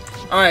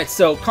 Alright,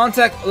 so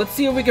Contact, let's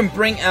see if we can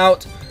bring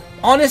out...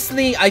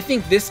 Honestly, I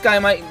think this guy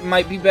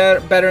might be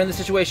better in the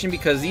situation,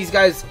 because these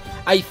guys,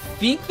 I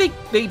think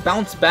they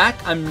bounce back.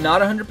 I'm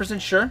not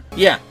 100% sure.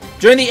 Yeah.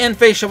 During the end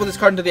phase, shuffle this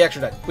card into the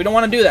extra deck. We don't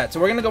want to do that, so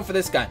we're gonna go for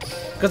this guy,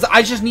 because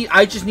I just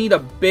need a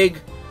big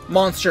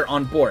monster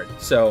on board.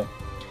 So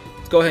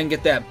let's go ahead and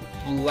get that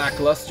Black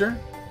Luster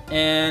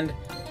and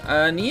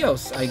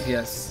Neos, I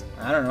guess.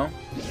 I don't know.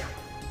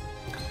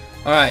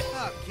 All right.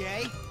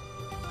 Okay.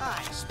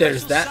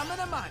 There's that. Summon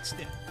a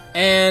monster.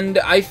 And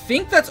I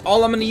think that's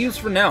all I'm going to use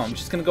for now. I'm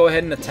just going to go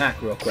ahead and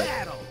attack real quick.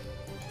 Battle.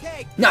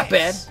 Take Not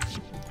bad. this.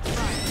 My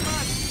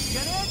monster's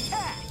gonna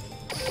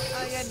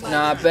attack.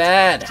 Not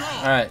bad.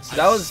 Alright, so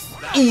that was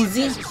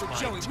easy.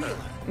 Joey Wheeler.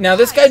 Now,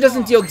 this guy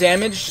doesn't deal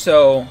damage,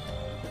 so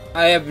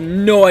I have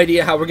no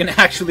idea how we're going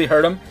to actually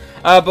hurt him.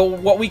 But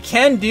what we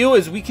can do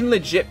is we can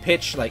legit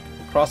pitch, like,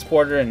 Cross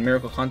Porter and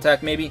Miracle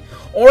Contact, maybe.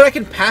 Or I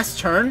can pass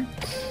turn,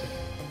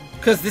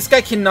 because this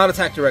guy cannot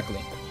attack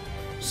directly.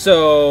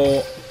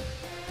 So...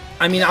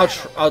 I mean,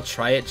 I'll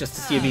try it just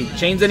to see if he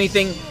chains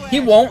anything. He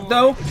won't,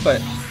 though,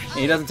 but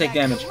he doesn't take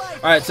damage.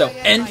 Alright, so,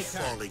 end.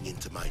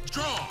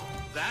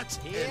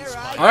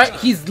 Alright,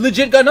 he's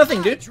legit got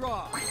nothing, dude.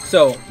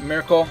 So,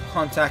 Miracle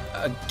Contact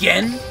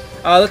again.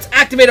 Let's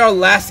activate our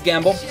last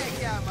gamble.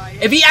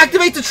 If he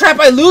activates the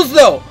trap, I lose,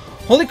 though.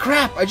 Holy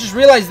crap, I just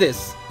realized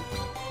this.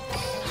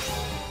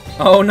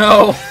 Oh,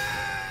 no.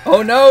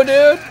 Oh, no,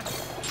 dude.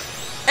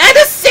 And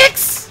a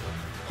 6!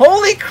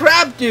 Holy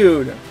crap,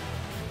 dude.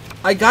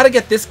 I gotta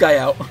get this guy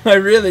out. I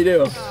really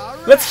do.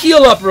 Let's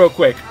heal up real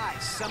quick.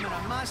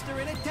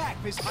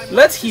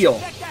 Let's heal.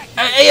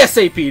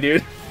 ASAP,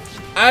 dude.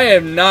 I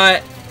am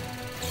not...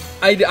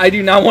 I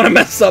do not want to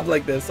mess up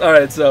like this.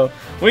 Alright, so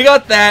we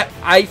got that.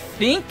 I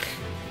think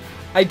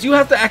I do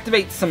have to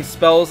activate some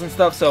spells and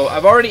stuff. So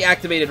I've already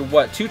activated,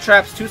 what, 2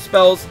 traps, 2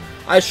 spells.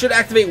 I should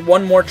activate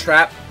 1 more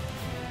trap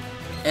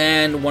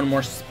and 1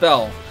 more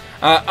spell.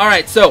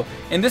 Alright, so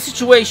in this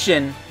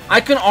situation... I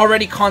can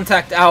already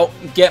contact out,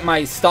 get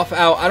my stuff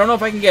out. I don't know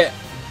if I can get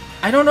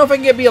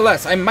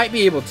BLS. I might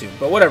be able to,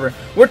 but whatever.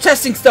 We're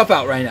testing stuff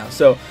out right now.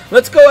 So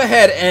let's go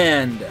ahead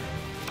and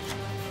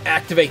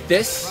activate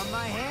this.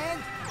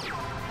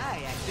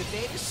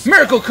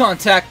 Miracle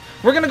Contact.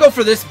 We're gonna go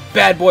for this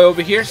bad boy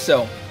over here.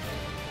 So,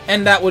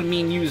 and that would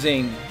mean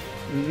using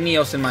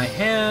Neos in my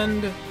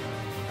hand.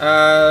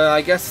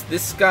 I guess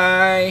this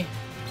guy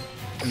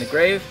in the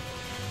grave,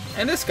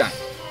 and this guy.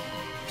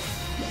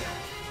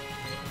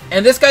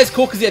 And this guy's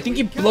cool because I think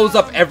he blows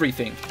up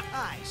everything.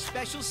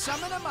 Special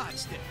summon a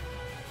monster.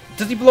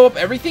 Does he blow up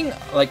everything?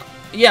 Like,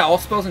 yeah, all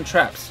spells and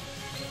traps.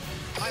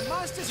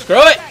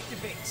 Screw it!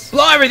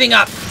 Blow everything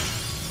up!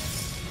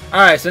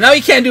 Alright, so now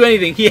he can't do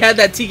anything. He had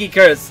that Tiki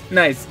Curse.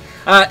 Nice.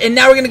 And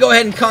now we're going to go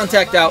ahead and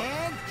contact out.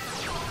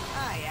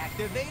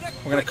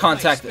 We're going to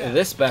contact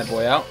this bad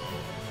boy out.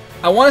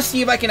 I want to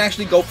see if I can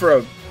actually go for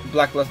a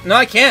Black Luster. No,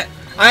 I can't.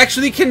 I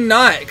actually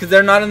cannot because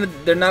they're not in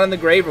the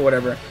grave or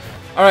whatever.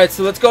 Alright,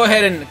 so let's go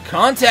ahead and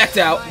contact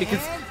out,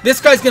 because this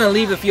guy's going to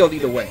leave the field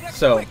either way.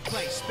 So,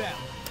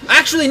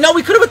 actually, no,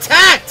 we could have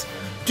attacked!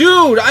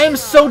 Dude, I am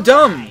so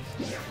dumb.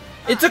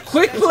 It's a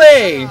quick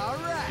play.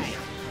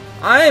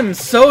 I am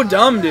so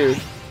dumb,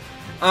 dude.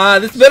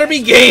 This better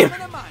be game.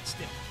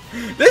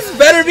 This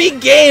better be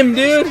game,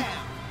 dude.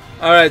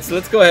 Alright, so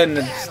let's go ahead and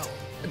just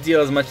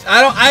deal as much.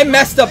 I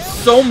messed up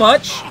so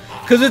much,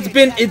 because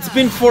it's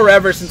been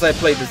forever since I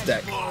played this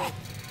deck.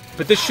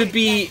 But this should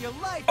be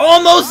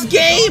almost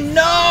game.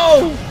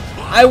 No,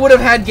 I would have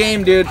had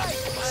game, dude.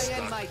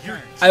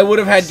 I would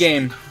have had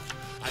game.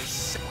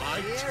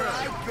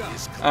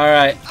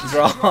 Alright,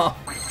 draw.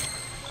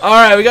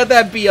 Alright, we got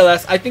that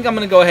BLS. I think I'm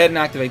going to go ahead and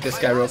activate this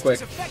guy real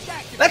quick.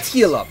 Let's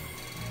heal up.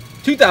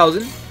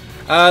 2,000.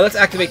 Let's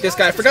activate this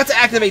guy. I forgot to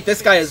activate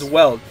this guy as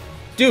well.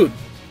 Dude,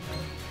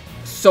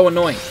 so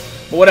annoying.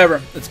 But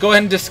whatever. Let's go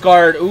ahead and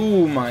discard.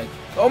 Ooh, my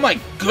Oh my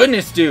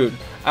goodness, dude.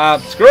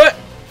 Screw it.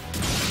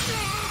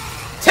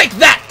 Take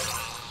that,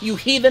 you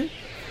heathen.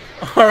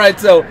 Alright,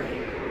 so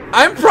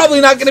I'm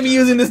probably not going to be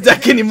using this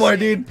deck anymore,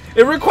 dude.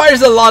 It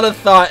requires a lot of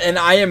thought, and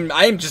I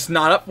am just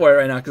not up for it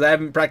right now because I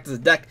haven't practiced a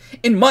deck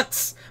in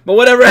months. But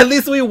whatever, at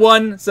least we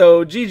won,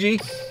 so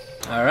GG.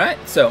 Alright,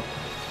 so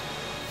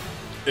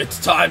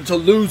It's time to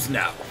lose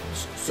now.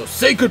 So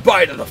say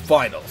goodbye to the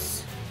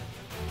finals.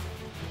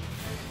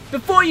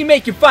 before you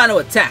make your final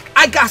attack,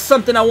 I got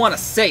something I want to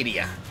say to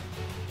you.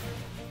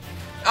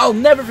 I'll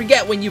never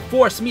forget when you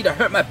forced me to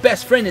hurt my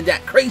best friend in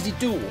that crazy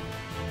duel.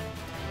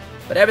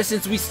 But ever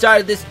since we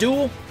started this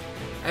duel,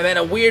 I've had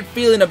a weird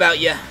feeling about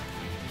you.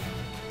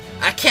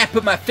 I can't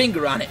put my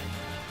finger on it,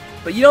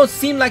 but you don't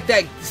seem like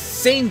that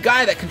same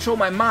guy that controlled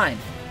my mind.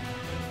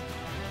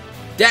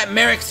 That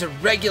Merrick's a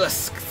regular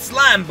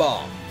slime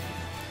ball,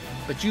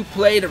 but you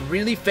played a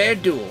really fair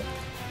duel.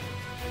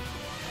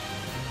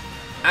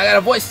 I got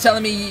a voice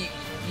telling me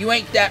you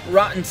ain't that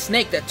rotten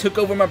snake that took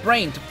over my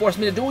brain to force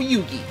me to duel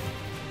Yugi.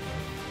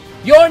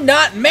 You're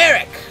not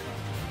Merrick!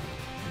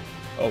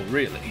 Oh,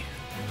 really?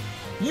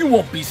 You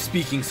won't be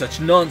speaking such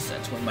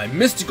nonsense when my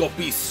mystical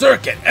beast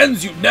circuit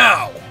ends you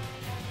now!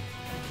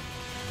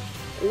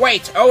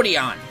 Wait,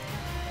 Odeon.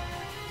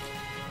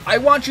 I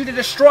want you to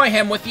destroy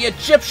him with the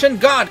Egyptian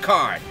God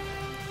card.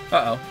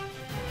 Uh-oh.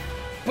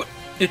 But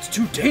it's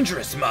too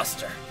dangerous,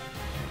 Master.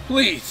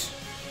 Please,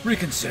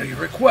 reconsider your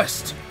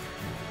request.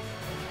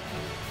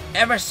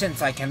 Ever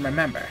since I can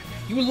remember,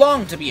 you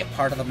long to be a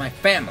part of my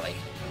family.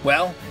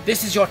 Well,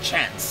 this is your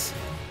chance.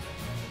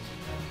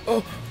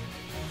 Oh.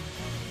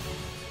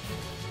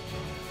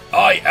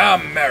 I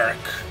am Merrick,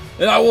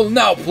 and I will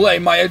now play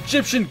my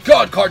Egyptian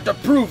God card to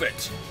prove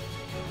it.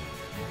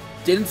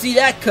 Didn't see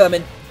that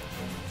coming.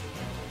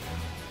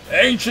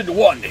 Ancient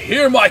One,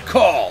 hear my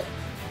call!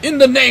 In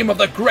the name of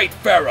the great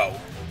Pharaoh!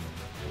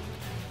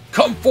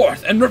 Come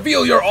forth and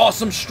reveal your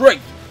awesome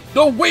strength,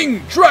 the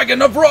winged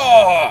dragon of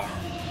Ra!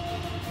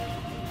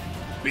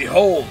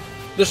 Behold,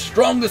 the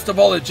strongest of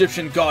all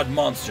Egyptian god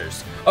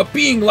monsters, a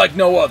being like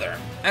no other.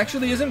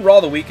 Actually, isn't Ra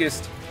the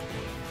weakest?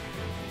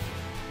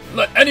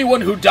 Let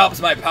anyone who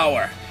doubts my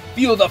power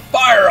feel the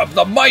fire of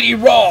the mighty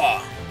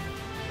Ra!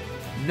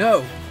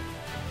 No.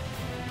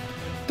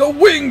 The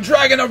winged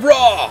dragon of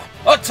Ra!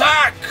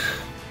 Attack!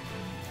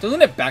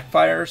 Doesn't it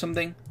backfire or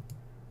something?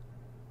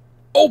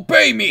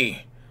 Obey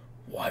me!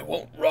 Why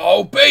won't Ra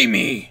obey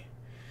me?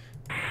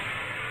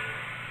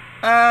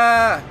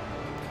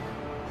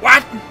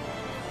 What?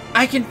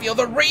 I can feel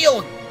the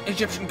real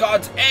Egyptian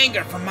god's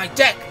anger from my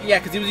deck. Yeah,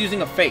 because he was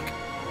using a fake.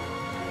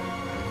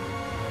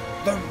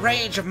 The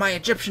rage of my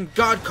Egyptian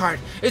god card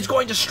is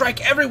going to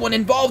strike everyone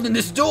involved in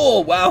this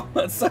duel. Wow,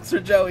 that sucks for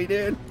Joey,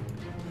 dude.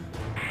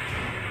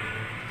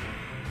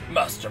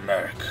 Master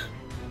Merrick,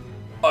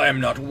 I am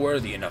not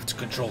worthy enough to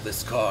control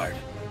this card.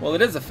 Well,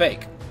 it is a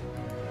fake.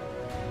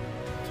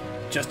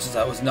 Just as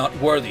I was not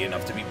worthy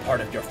enough to be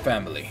part of your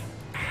family.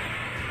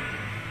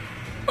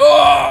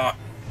 Ah!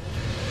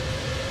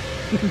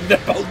 They're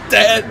both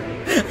dead.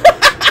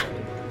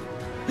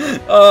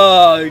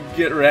 Oh,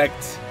 get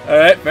wrecked.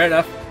 Alright, fair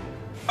enough.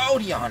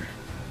 Odeon!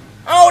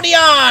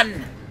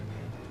 Odeon!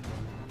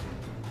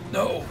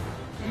 No,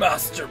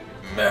 Master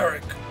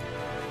Merrick.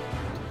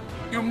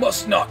 You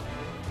must not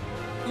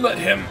let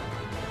him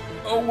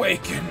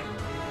awaken.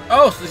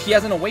 Oh, so he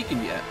hasn't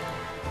awakened yet.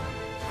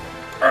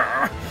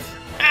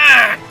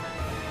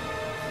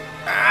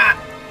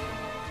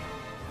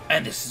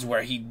 And this is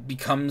where he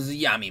becomes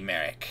Yami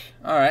Merrick.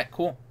 Alright,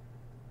 cool.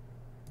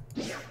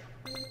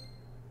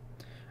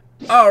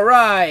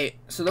 Alright,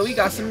 so then we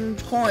got some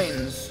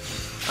coins.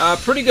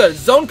 Pretty good.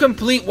 Zone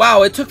complete.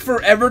 Wow, it took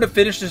forever to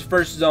finish this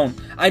first zone.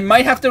 I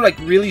might have to, like,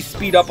 really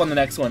speed up on the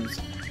next ones.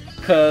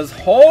 Because,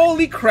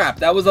 holy crap,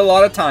 that was a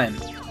lot of time.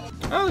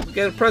 Oh,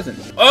 get a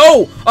present.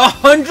 Oh,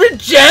 100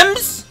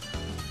 gems?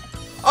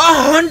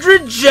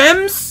 100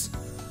 gems?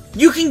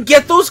 You can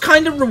get those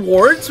kind of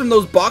rewards from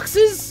those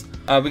boxes?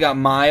 We got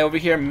Mai over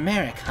here.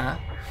 Merrick, huh?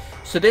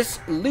 So this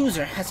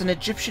loser has an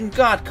Egyptian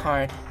god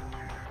card.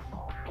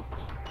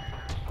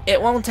 It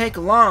won't take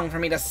long for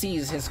me to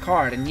seize his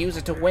card and use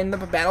it to win the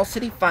Battle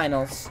City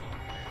Finals.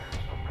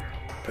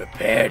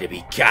 Prepare to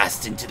be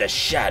cast into the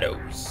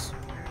shadows.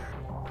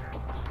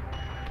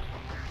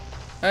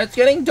 It's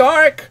getting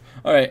dark.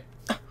 Alright.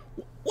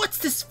 What's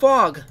this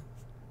fog?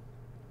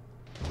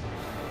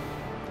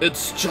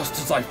 It's just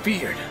as I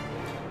feared.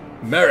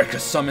 Merrick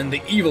has summoned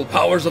the evil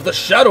powers of the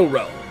Shadow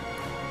Realm.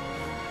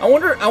 I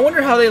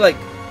wonder how they like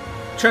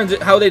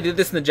how they did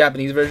this in the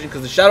Japanese version,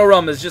 because the Shadow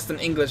Realm is just an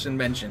English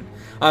invention.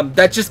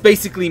 That just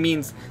basically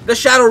means the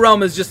Shadow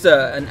Realm is just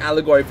an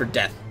allegory for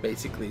death,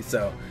 basically.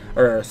 So,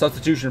 or a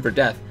substitution for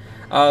death.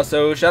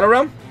 So Shadow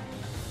Realm.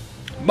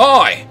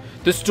 Mai,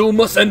 this duel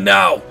must end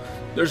now.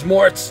 There's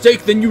more at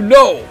stake than you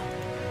know.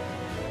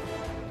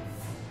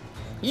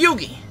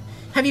 Yugi,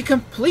 have you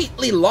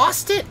completely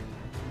lost it?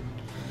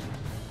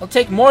 It'll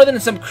take more than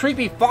some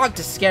creepy fog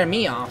to scare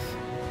me off.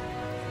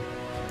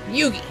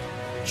 Yugi,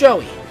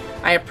 Joey,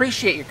 I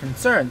appreciate your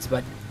concerns,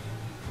 but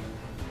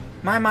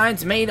My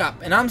mind's made up,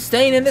 and I'm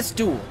staying in this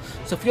duel.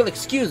 So if you'll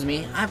excuse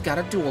me, I've got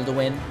a duel to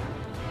win.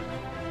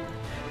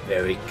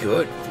 Very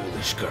good,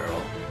 foolish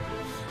girl.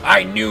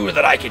 I knew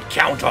that I could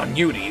count on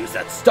you to use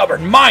that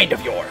stubborn mind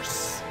of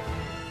yours.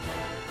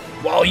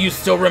 While you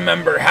still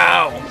remember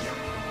how.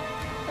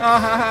 Ah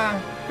ha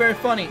ha. Very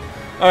funny.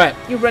 Alright,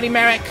 you ready,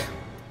 Merrick?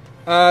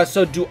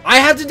 So do I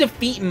have to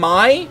defeat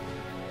Mai?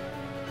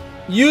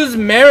 Use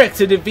Merrick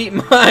to defeat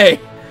Mai.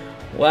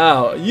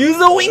 Wow. Use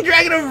the Winged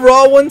Dragon of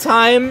Ra one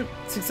time.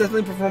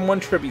 Successfully perform one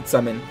tribute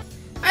summon.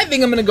 I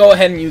think I'm gonna go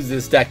ahead and use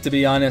this deck, to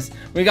be honest.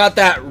 We got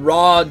that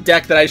Raw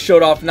deck that I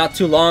showed off not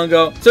too long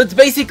ago. So it's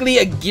basically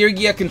a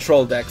YuGiOh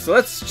control deck. So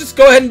let's just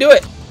go ahead and do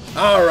it.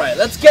 Alright,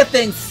 let's get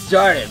things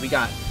started. We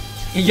got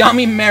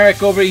Yummy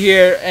Merrick over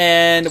here.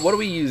 And what are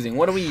we using?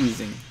 What are we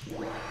using?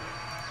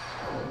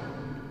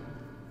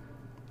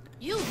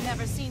 You've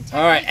never seen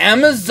Alright,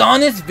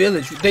 Amazoness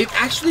Village. They've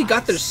actually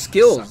got their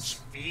skills. Such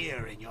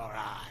fear in your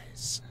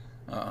eyes.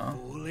 Uh-oh.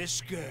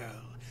 Foolish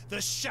girl, the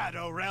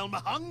Shadow Realm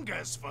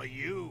hungers for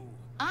you.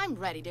 I'm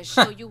ready to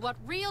show you what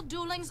real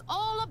dueling's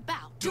all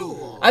about.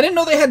 Duel. I didn't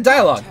know they had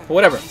dialogue, but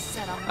whatever.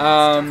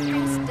 How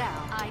am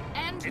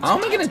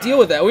I gonna deal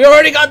with that? We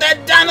already got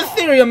that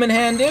Dinotherium in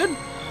hand, dude.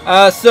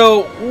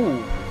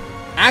 Ooh,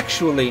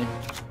 actually,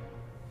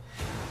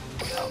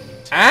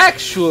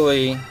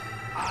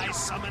 I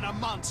summon a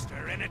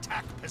monster in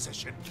attack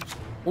position.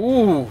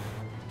 ooh,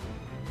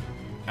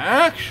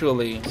 let's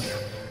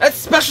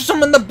special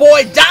summon the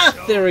boy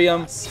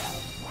Dinotherium.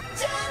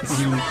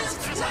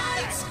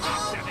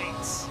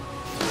 Activates.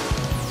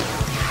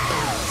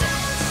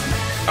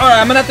 Alright,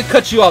 I'm gonna have to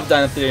cut you off,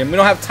 Dinotherium. We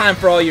don't have time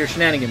for all your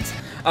shenanigans.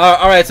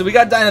 Alright, so we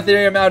got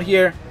Dinotherium out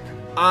here.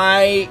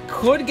 I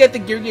could get the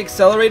YuGiOh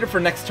Accelerator for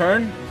next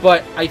turn,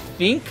 but I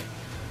think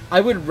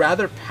I would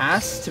rather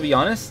pass, to be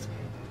honest.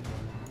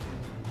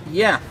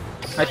 Yeah,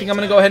 I think I'm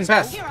gonna go ahead and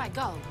pass. Here I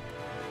go.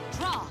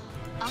 Draw.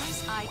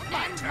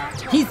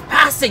 He's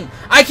passing!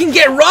 I can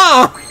get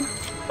Raw!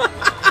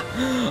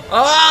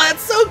 Oh,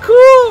 that's so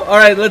cool!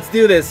 Alright, let's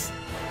do this.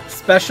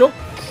 Special.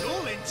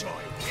 You'll enjoy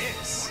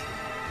this.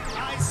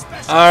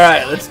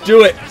 Alright, let's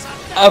do it.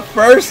 A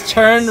first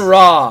turn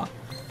Raw.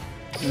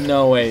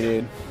 No way,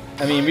 dude.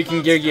 I mean, we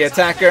can YuGiOh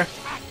attacker.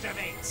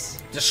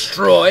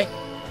 Destroy.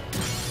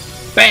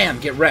 Bam!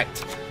 Get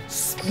wrecked.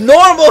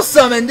 Normal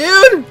summon,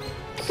 dude!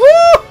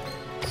 Woo!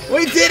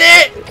 We did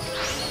it!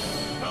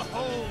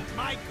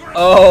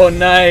 Oh,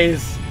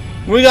 nice.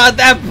 We got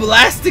that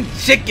plastic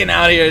chicken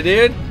out here,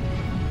 dude.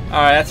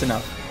 Alright, that's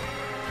enough.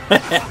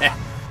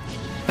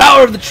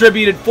 Power of the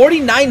Tributed,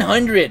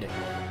 4,900.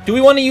 Do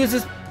we want to use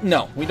this?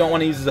 No, we don't want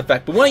to use this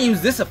effect. But we want to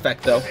use this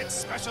effect, though. Its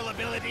special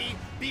ability,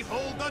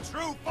 behold the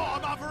true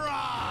form of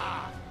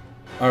Ra.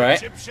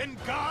 Alright. Egyptian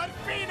god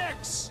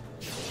Phoenix.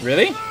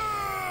 Really?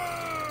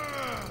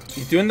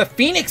 He's doing the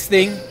Phoenix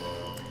thing.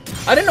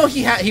 I didn't know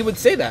he would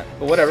say that,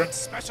 but whatever. Its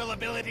special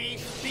ability,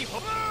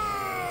 behold.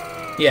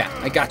 Yeah,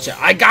 I gotcha.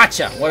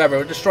 Whatever,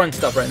 we're destroying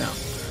stuff right now.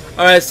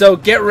 Alright, so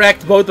get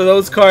wrecked, both of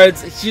those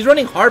cards. She's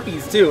running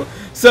Harpies, too.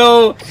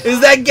 So, is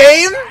that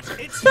game?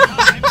 It's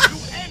time to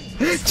end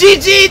this.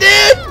 GG,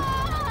 dude!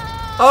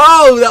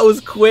 Oh, that was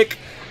quick.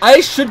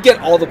 I should get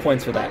all the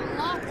points for that.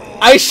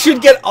 I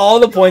should get all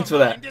the points for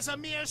that. Mind is a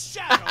mere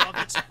shadow of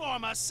its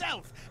former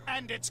self,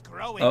 and it's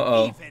growing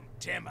even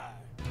dimmer.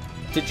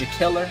 Did you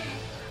kill her?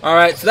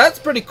 Alright, so that's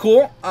pretty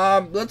cool.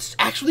 Let's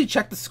actually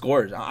check the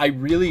scores. I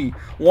really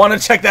want to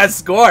check that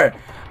score.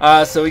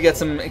 So we get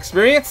some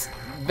experience,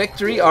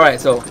 victory.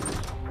 Alright, so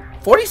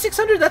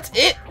 4,600, that's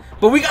it.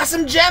 But we got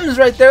some gems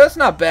right there. That's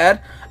not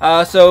bad.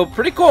 So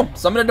pretty cool.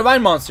 Summon a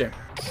divine monster.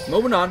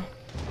 Moving on.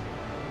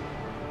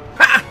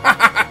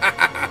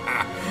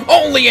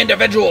 Only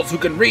individuals who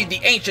can read the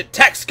ancient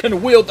text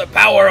can wield the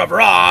power of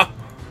Ra.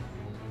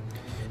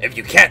 If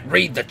you can't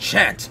read the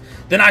chant,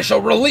 then I shall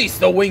release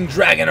the Winged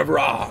Dragon of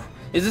Ra.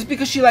 Is this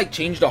because she like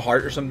changed a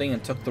heart or something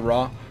and took the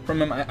Raw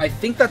from him? I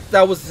think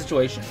that was the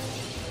situation.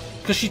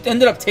 Because she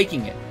ended up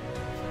taking it.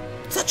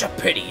 Such a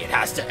pity it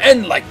has to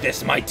end like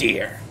this, my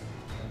dear.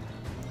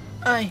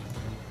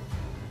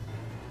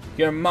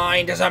 Your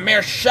mind is a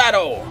mere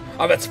shadow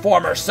of its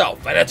former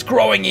self, and it's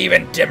growing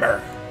even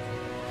dimmer.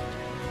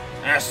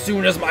 As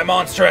soon as my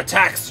monster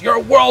attacks, your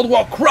world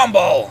will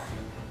crumble.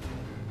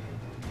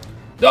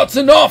 That's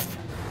enough!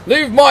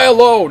 Leave Mai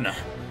alone!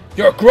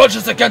 Your grudge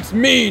is against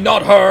me,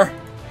 not her.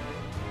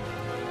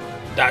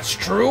 That's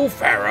true,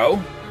 Pharaoh,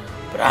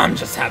 but I'm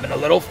just having a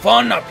little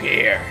fun up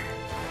here.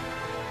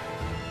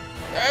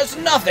 There's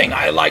nothing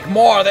I like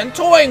more than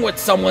toying with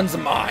someone's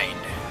mind.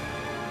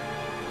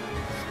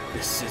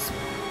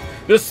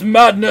 This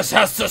madness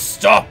has to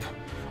stop.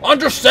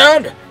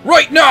 Understand?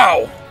 Right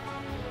now!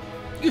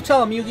 You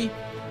tell him, Yugi.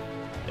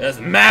 This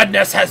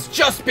madness has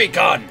just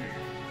begun.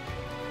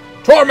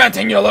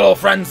 Tormenting your little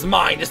friend's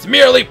mind is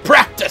merely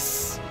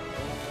practice.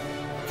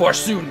 For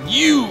soon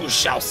you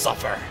shall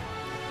suffer,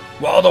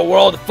 while the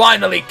world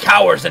finally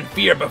cowers in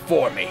fear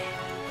before me.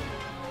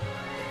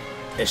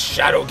 This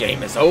shadow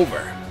game is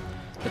over.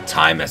 The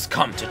time has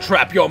come to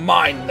trap your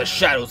mind in the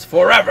shadows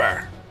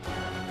forever.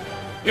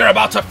 You're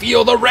about to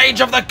feel the rage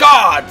of the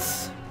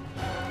gods!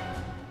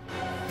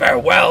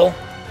 Farewell.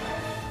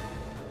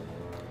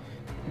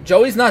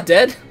 Joey's not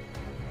dead?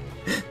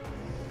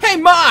 Hey,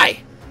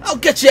 Mai! I'll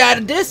get you out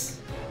of this!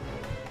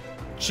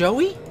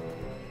 Joey?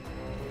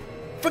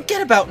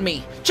 Forget about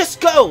me!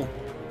 Just go!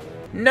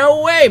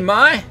 No way,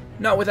 Mai!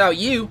 Not without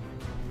you.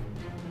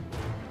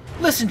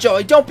 Listen,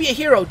 Joey, don't be a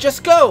hero,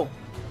 just go!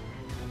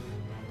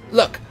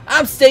 Look,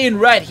 I'm staying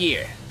right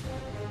here.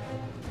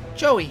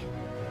 Joey,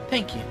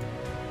 thank you.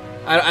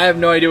 I have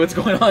no idea what's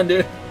going on,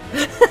 dude.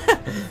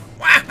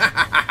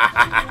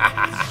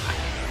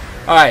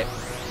 Alright,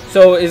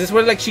 so is this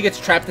where like she gets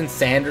trapped in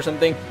sand or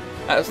something?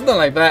 Something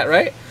like that,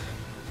 right?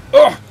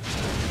 Ugh.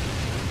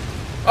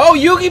 Oh,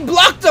 Yugi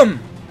blocked him!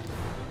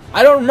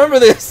 I don't remember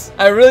this.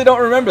 I really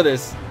don't remember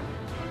this.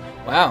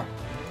 Wow.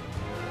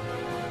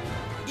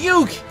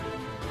 Yugi!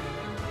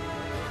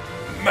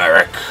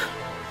 Merrick,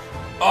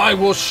 I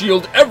will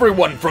shield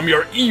everyone from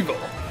your evil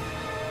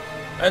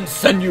and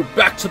send you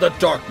back to the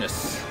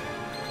darkness.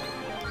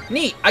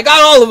 Neat. I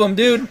got all of them,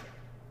 dude.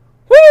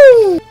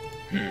 Woo!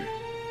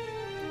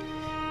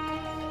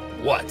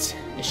 What,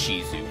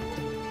 Ishizu?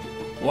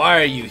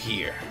 Why are you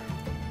here?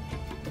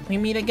 We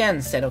meet again,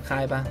 Seto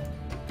Kaiba.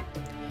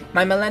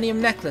 My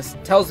Millennium Necklace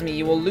tells me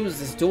you will lose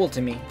this duel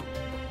to me.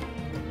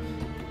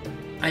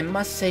 I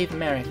must save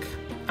Merrick.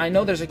 I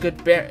know there's a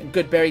good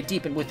buried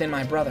deep within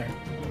my brother.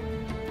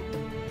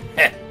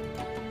 Heh.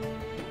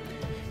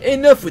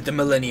 Enough with the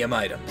Millennium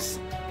items.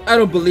 I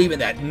don't believe in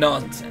that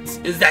nonsense.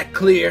 Is that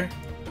clear?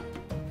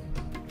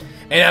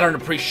 And I don't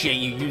appreciate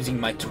you using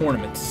my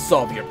tournament to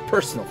solve your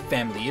personal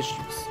family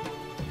issues.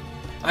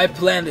 I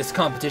planned this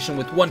competition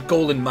with one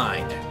goal in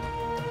mind.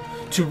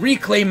 To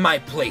reclaim my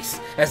place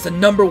as the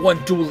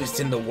 #1 duelist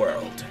in the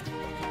world.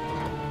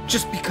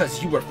 Just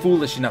because you were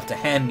foolish enough to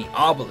hand me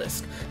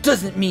Obelisk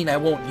doesn't mean I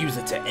won't use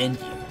it to end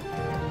you.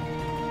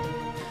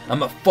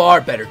 I'm a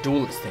far better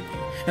duelist than you,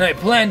 and I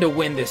plan to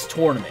win this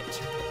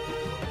tournament.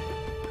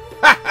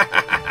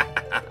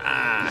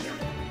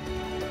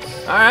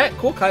 Alright,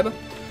 cool, Kaiba.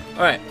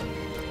 Alright.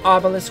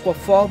 Obelisk will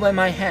fall by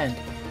my hand,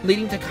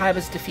 leading to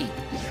Kaiba's defeat.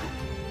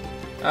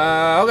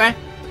 Okay.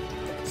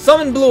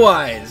 Summon Blue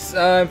Eyes.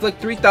 Inflict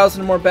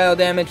 3,000 more battle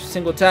damage with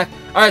single attack.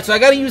 Alright, so I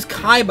gotta use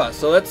Kaiba,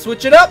 so let's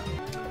switch it up.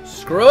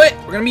 Screw it.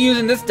 We're gonna be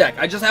using this deck.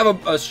 I just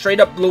have a straight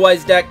up Blue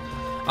Eyes deck.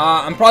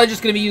 I'm probably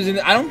just gonna be using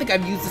it. I don't think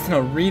I've used this in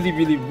a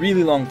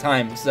really long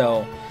time,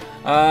 so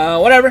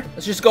whatever.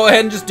 Let's just go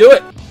ahead and just do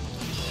it.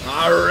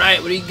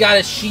 Alright, what do you got,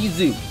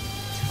 Ishizu?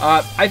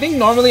 I think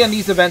normally on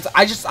these events,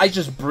 I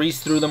just breeze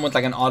through them with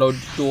like an auto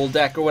duel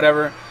deck or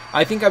whatever.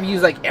 I think I've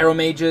used like Arrow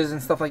Mages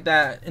and stuff like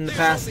that in the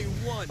past.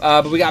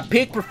 But we got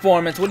peak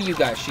performance. What do you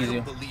got,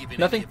 Shizu?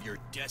 Nothing? Your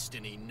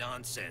destiny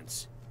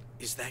nonsense.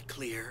 Is that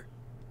clear?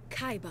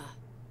 Kaiba,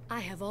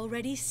 I have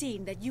already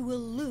seen that you will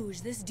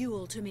lose this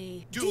duel to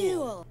me.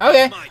 Duel!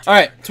 Okay.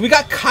 Alright, so we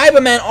got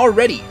Kaiba Man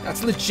already.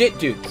 That's legit,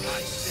 dude.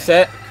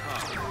 Set.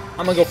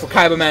 I'm gonna go for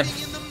Kaiba Man.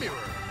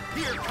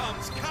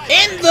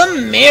 In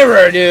the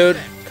mirror, dude!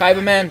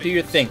 Kaiba Man, do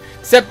your thing.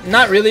 Except,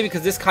 not really,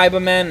 because this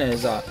Kaiba Man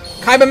is,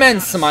 Kaiba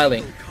Man's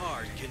smiling.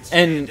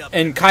 And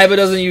Kaiba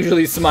doesn't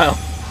usually smile.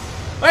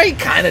 Well, he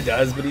kinda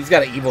does, but he's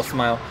got an evil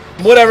smile.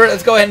 Whatever,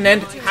 let's go ahead and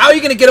end. How are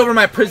you gonna get over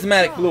my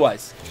prismatic Blue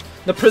Eyes?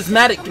 The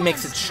prismatic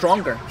makes it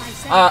stronger.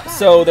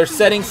 So they're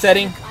setting.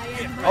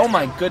 Oh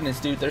my goodness,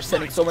 dude, they're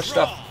setting so much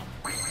stuff.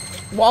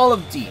 Wall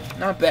of D,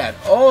 not bad.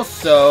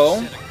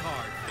 Also,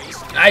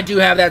 I do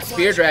have that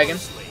Spear Dragon.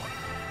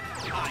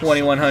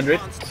 2100.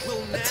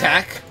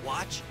 Attack.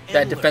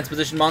 That defense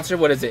position monster,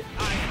 what is it?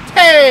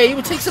 Hey, you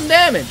would take some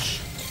damage.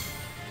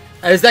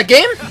 Is that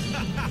game?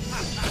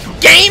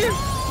 Game?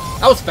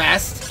 That was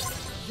fast.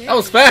 That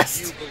was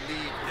fast.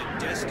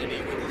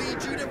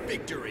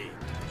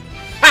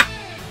 Ha!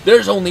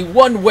 There's only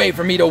one way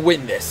for me to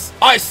win this.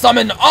 I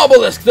summon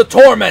Obelisk the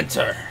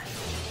Tormentor.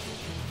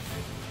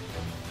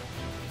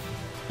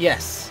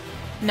 Yes.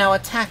 Now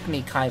attack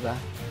me, Kaiba.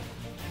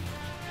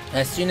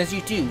 As soon as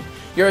you do,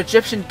 your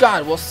Egyptian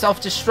god will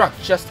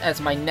self-destruct just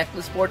as my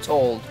necklace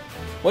foretold.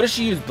 What does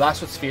she use? Blast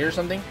with Sphere or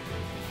something?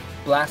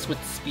 Blast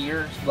with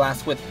Spears?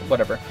 Blast with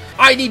whatever.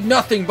 I need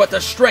nothing but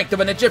the strength of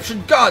an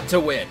Egyptian god to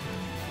win.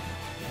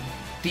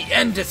 The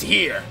end is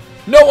here.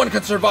 No one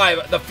can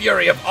survive the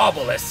fury of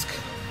Obelisk.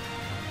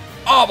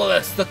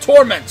 Obelisk, the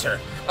Tormentor.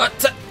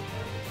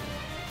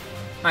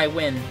 I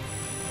win.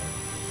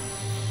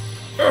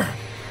 Urgh.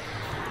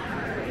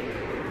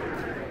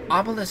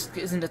 Obelisk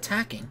isn't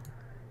attacking.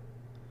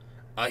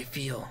 I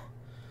feel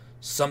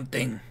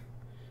something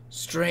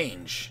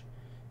strange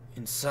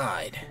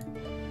inside.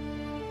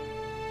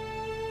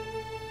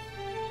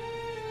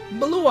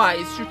 Blue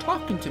Eyes, you're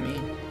talking to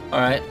me.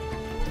 Alright.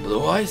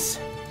 Blue Eyes?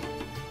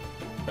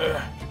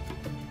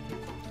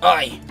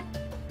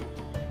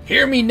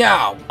 Hear me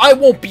now. I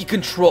won't be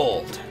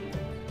controlled.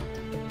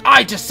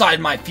 I decide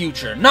my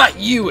future, not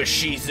you,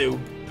 Ishizu.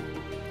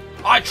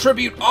 I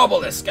tribute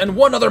Obelisk and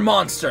one other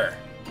monster.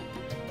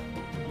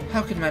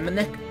 How could my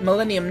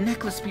Millennium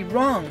Necklace be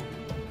wrong?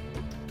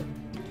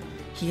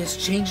 He has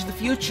changed the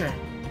future.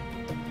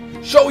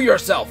 Show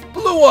yourself,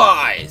 Blue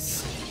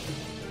Eyes!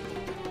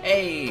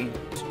 Hey,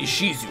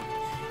 Ishizu,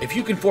 if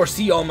you can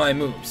foresee all my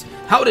moves,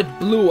 how did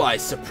Blue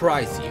Eyes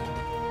surprise you?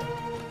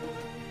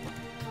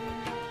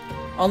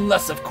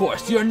 Unless, of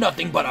course, you're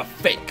nothing but a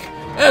fake,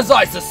 as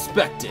I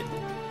suspected.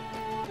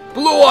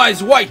 Blue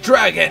Eyes White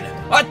Dragon,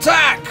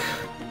 attack!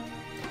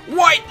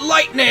 White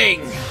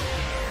Lightning!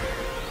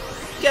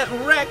 get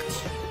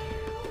wrecked.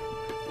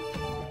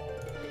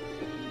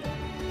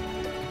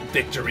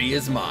 Victory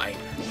is mine.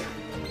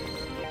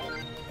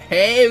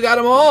 Hey, we got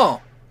them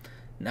all.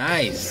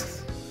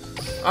 Nice.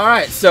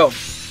 Alright, so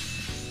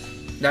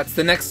that's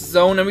the next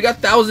zone, and we got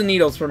 1,000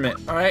 needles from it.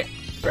 Alright,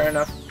 fair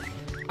enough.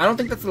 I don't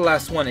think that's the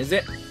last one, is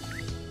it?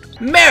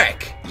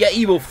 Merrick, you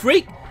evil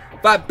freak.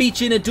 If I beat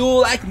you in a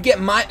duel, I can get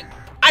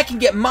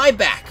my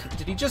back.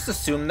 Did he just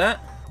assume that?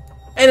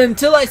 And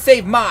until I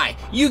save Mai,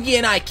 Yugi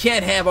and I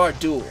can't have our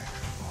duel.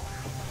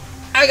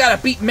 I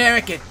gotta beat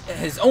Merrick at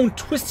his own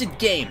twisted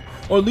game,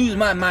 or lose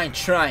my mind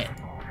trying.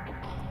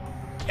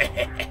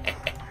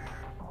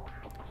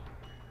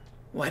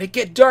 Why'd it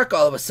get dark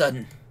all of a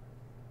sudden?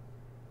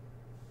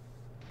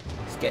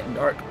 It's getting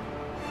dark.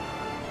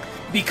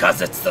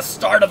 Because it's the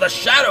start of the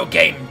Shadow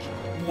Game,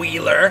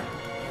 Wheeler.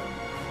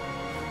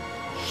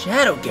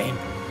 Shadow Game?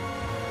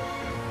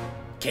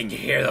 Can you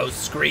hear those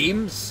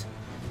screams?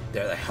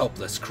 They're the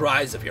helpless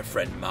cries of your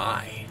friend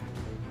Mai.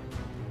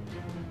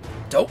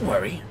 Don't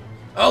worry,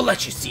 I'll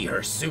let you see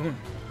her soon.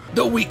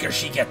 The weaker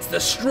she gets,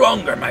 the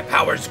stronger my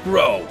powers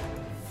grow.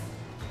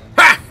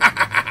 Ha ha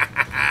ha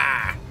ha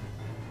ha!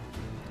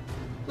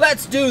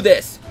 Let's do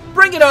this!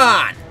 Bring it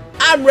on!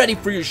 I'm ready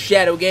for your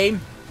Shadow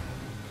Game.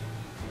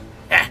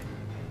 Ha!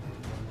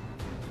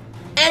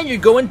 And you're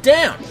going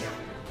down.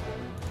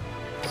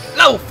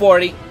 Level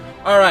 40.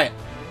 Alright.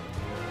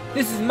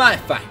 This is my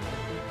fight.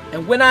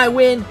 And when I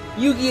win,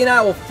 Yugi and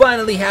I will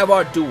finally have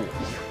our duel.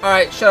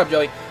 Alright, shut up,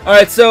 Joey.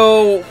 Alright,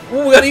 so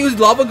we gotta use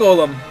Lava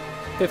Golem.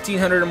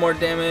 1,500 or more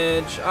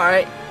damage.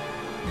 Alright.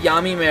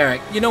 Yami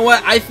Merrick. You know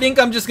what? I think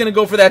I'm just gonna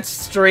go for that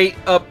straight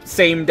up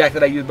same deck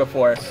that I used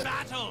before.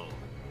 Battle!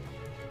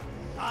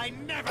 I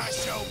never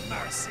show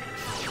mercy.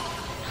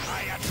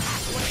 I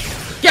attack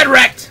with Get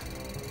wrecked!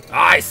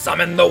 I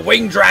summon the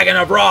Wing Dragon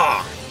of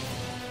Ra!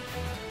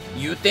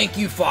 You think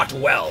you fought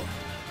well,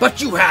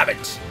 but you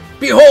haven't.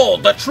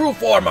 Behold the true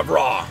form of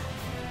Ra!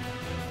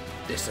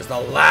 This is the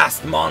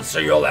last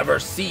monster you'll ever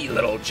see,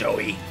 little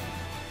Joey.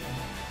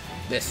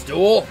 This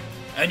duel,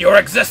 and your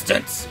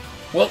existence,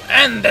 will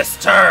end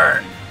this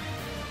turn!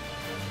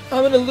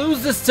 I'm gonna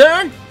lose this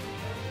turn?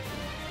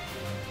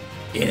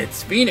 In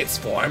its Phoenix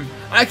form,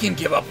 I can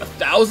give up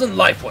 1,000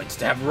 life points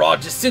to have Ra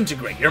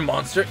disintegrate your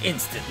monster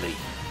instantly.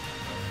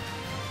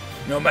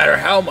 No matter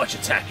how much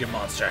attack your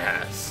monster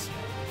has.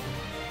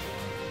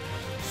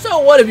 So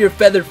what if your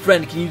feathered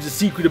friend can use a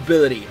secret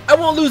ability? I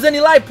won't lose any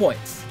life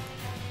points.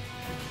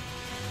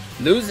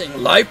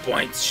 Losing life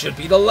points should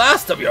be the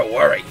last of your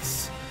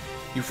worries.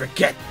 You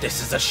forget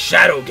this is a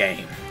shadow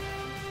game.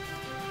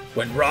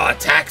 When Ra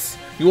attacks,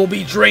 you will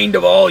be drained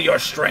of all your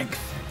strength.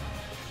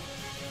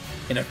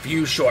 In a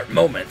few short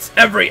moments,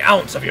 every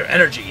ounce of your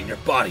energy in your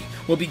body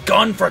will be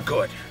gone for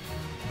good.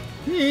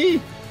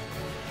 You'll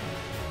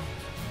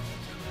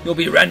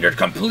be rendered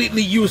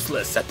completely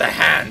useless at the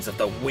hands of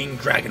the Winged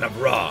Dragon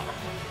of Ra.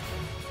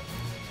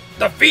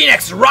 The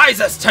Phoenix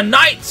rises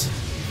tonight!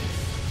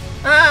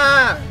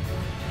 Ah!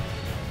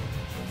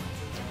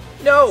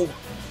 No!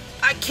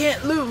 I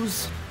can't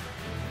lose!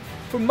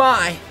 For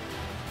Mai,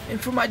 and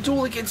for my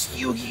duel against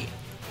Yugi.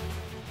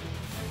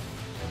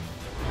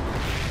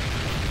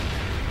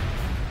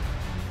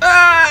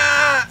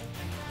 Ah!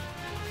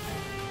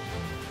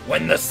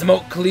 When the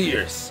smoke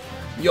clears,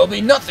 you'll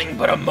be nothing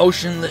but a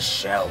motionless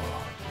shell.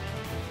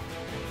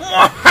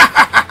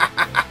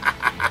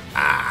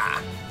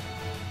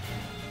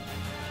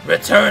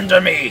 Return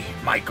to me,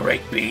 my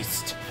great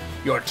beast.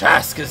 Your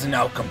task is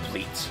now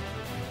complete.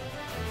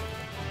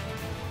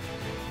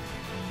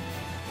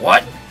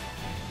 What?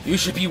 You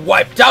should be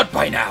wiped out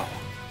by now.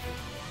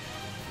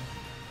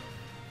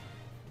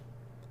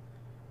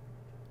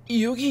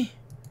 Yugi?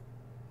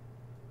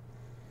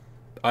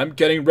 I'm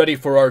getting ready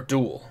for our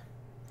duel.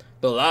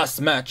 The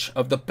last match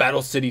of the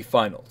Battle City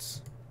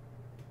Finals.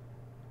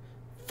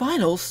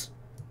 Finals?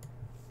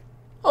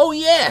 Oh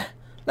yeah!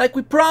 Like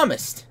we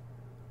promised!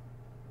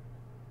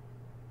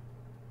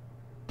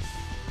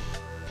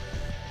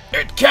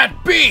 It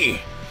can't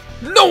be!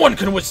 No one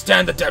can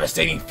withstand the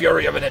devastating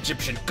fury of an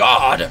Egyptian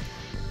god!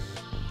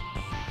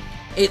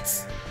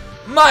 It's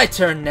my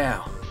turn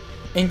now,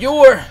 and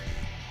you're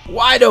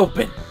wide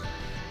open.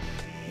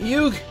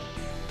 Yug,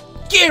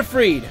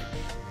 Gearfried!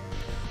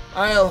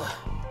 I'll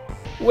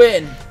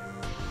win.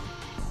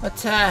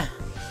 Attack.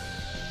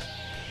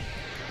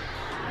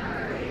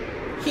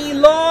 He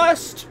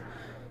lost!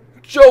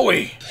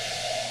 Joey!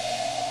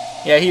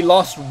 Yeah, he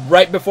lost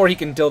right before he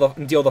can deal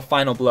the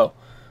final blow.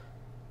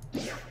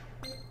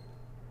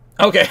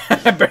 Okay,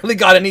 I barely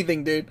got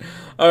anything, dude.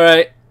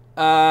 Alright,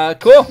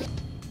 cool.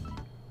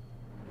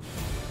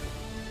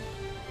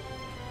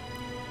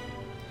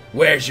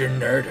 Where's your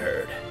nerd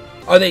herd?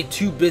 Are they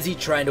too busy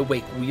trying to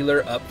wake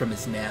Wheeler up from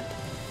his nap?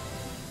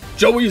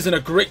 Joey is in a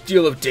great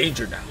deal of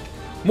danger now.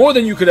 More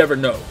than you could ever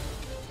know.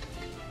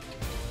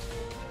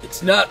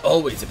 It's not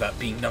always about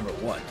being number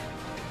one.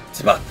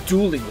 It's about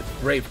dueling with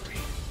bravery,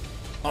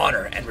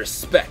 honor, and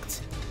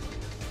respect.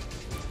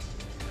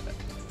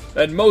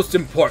 And most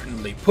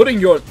importantly, putting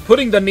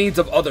the needs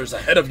of others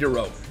ahead of your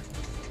own.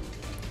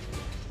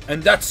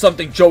 And that's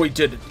something Joey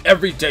did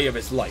every day of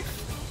his life.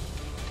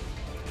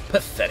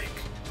 Pathetic.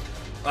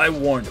 I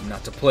warned him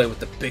not to play with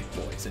the big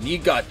boys, and he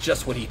got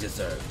just what he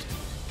deserved.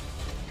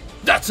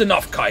 That's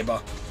enough,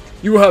 Kaiba.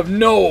 You have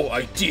no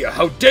idea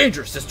how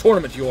dangerous this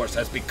tournament of yours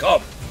has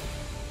become.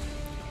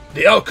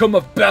 The outcome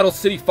of Battle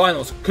City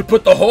Finals could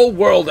put the whole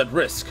world at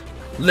risk.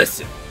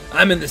 Listen,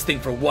 I'm in this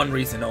thing for one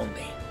reason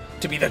only.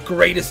 To be the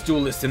greatest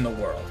duelist in the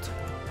world.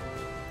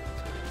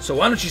 So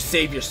why don't you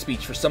save your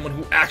speech for someone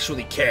who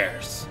actually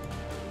cares?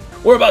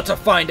 We're about to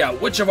find out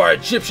which of our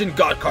Egyptian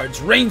god cards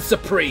reigns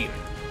supreme.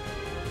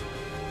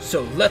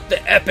 So let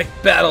the epic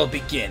battle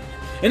begin,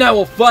 and I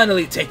will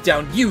finally take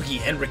down Yugi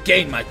and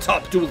regain my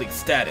top dueling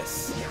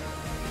status.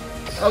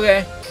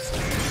 Okay.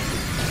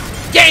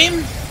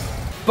 Game!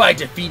 By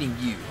defeating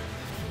you,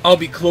 I'll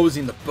be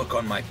closing the book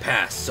on my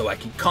past so I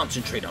can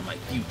concentrate on my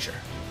future.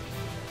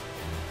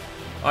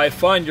 I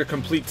find your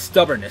complete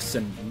stubbornness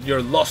and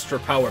your lust for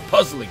power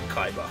puzzling,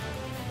 Kaiba.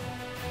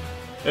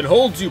 It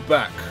holds you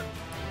back.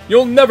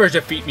 You'll never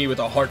defeat me with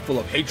a heart full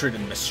of hatred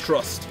and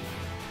mistrust.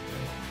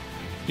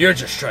 You're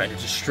just trying to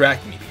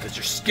distract me because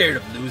you're scared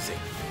of losing.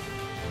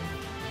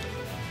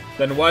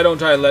 Then why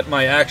don't I let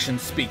my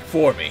actions speak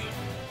for me?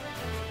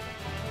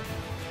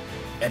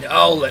 And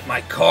I'll let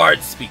my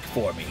cards speak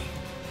for me.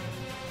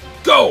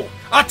 Go!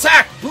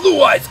 Attack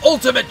Blue Eyes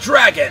Ultimate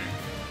Dragon!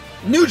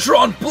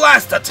 Neutron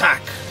Blast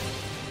Attack!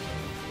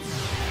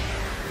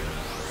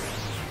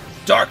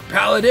 Dark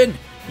Paladin,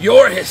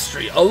 your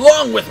history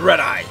along with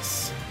Red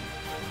Eyes!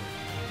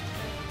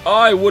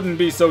 I wouldn't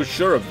be so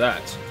sure of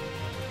that.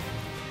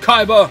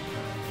 Kaiba,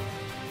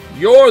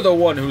 you're the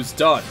one who's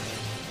done.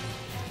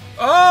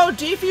 Oh,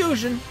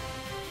 defusion.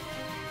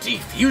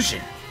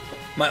 Defusion?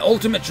 My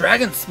Ultimate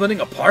Dragon splitting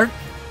apart?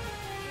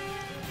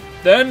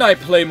 Then I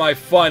play my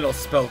final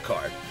spell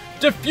card,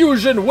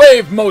 Diffusion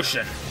Wave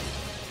Motion.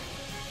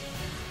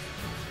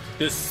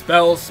 This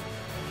spell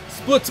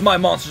splits my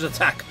monster's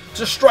attack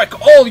to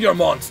strike all your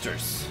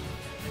monsters.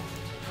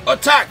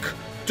 Attack,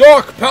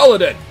 Dark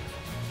Paladin!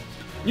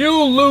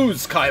 You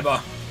lose,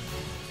 Kaiba.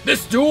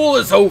 This duel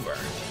is over.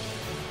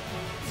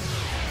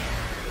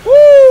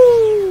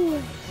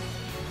 Woo!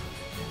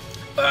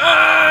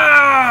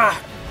 Ah!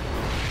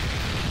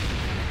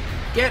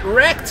 Get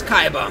wrecked,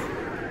 Kaiba.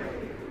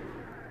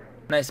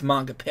 Nice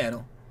manga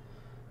panel.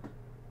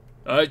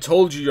 I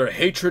told you your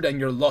hatred and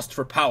your lust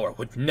for power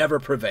would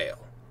never prevail.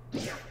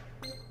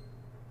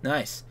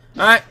 Nice.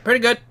 Alright,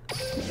 pretty good.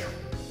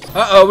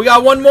 Uh-oh, we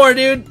got one more,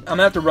 dude. I'm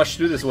gonna have to rush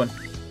through this one.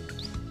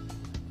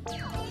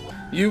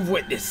 You've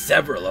witnessed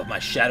several of my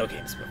shadow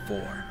games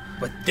before,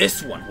 but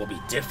this one will be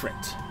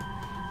different.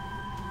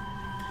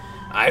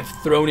 I've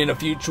thrown in a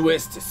few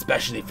twists,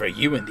 especially for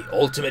you in the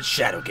ultimate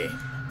shadow game.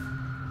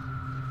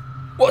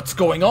 What's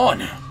going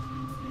on?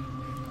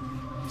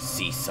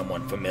 See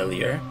someone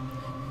familiar?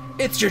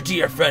 It's your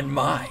dear friend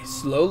Mai,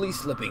 slowly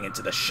slipping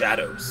into the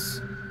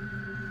shadows.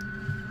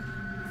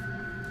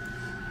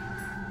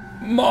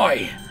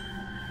 Mai!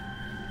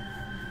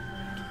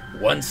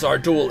 Once our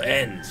duel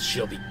ends,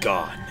 she'll be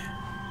gone.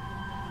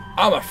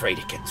 I'm afraid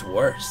it gets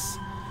worse.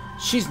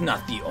 She's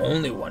not the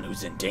only one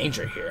who's in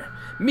danger here.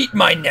 Meet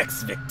my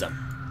next victim.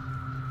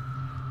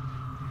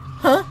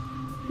 Huh?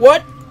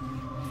 What?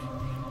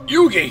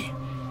 Yugi!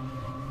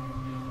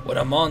 When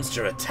a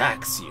monster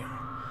attacks you,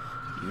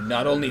 you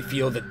not only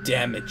feel the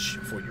damage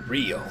for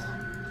real,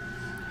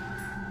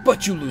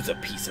 but you lose a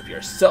piece of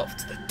yourself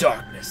to the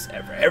darkness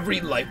for every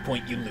life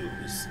point you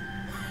lose.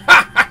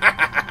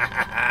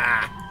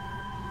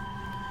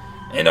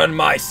 And on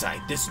my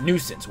side, this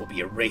nuisance will be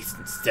erased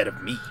instead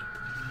of me.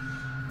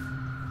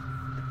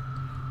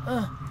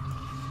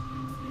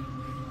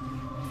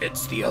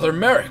 It's the other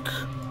Merrick.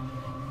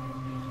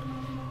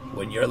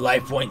 When your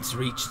life points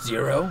reach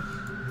 0,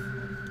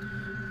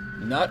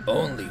 not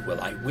only will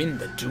I win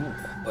the duel,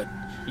 but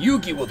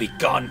Yugi will be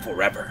gone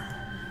forever.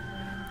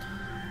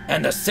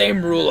 And the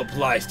same rule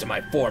applies to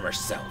my former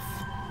self.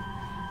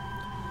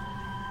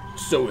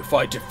 So if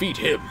I defeat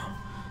him,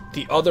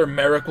 the other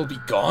Merrick will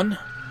be gone?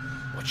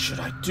 What should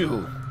I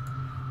do?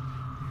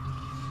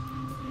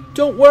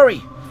 Don't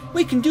worry.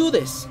 We can do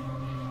this.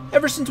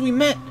 Ever since we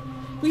met,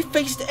 we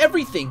faced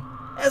everything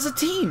as a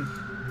team.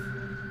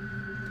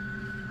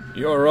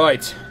 You're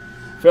right.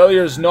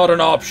 Failure's not an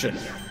option.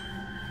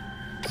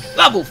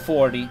 Level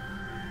 40.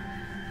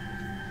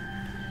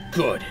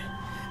 Good.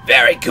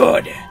 Very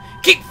good.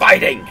 Keep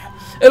fighting.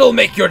 It'll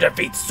make your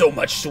defeat so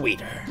much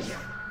sweeter.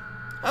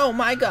 Oh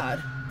my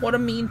god. What a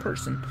mean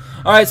person.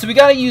 Alright, so we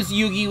gotta use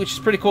Yugi, which is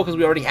pretty cool because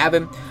we already have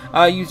him.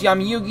 Use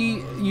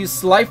Yugi,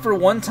 use Lifer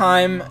one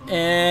time,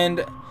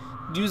 and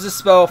use a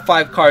spell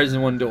 5 cards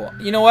in one duel.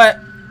 You know what?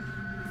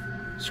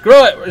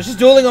 Screw it. We're just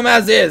dueling him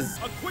as is.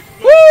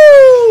 Woo!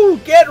 Woo!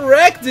 Get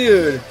wrecked,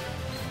 dude!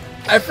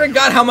 I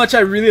forgot how much I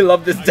really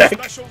love this deck.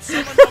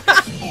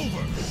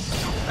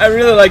 I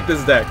really like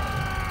this deck.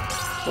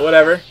 But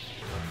whatever.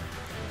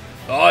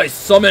 I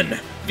summon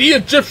the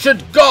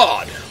Egyptian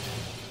god!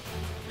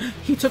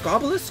 He took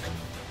Obelisk?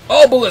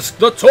 Obelisk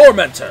the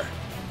Tormentor!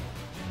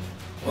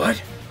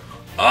 What?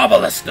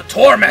 Obelisk the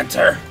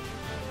Tormentor?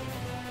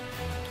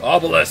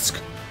 Obelisk,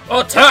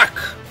 attack!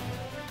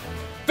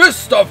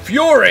 Fist of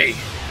Fury!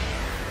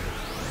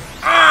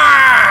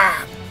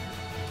 Ah!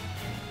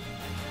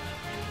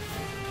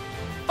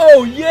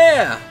 Oh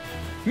yeah!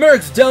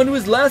 Merrick's down to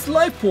his last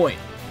life point.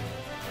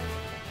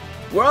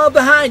 We're all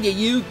behind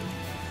you,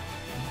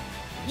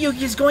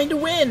 Yugi's going to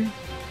win.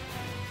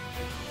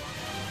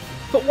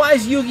 But why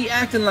is Yugi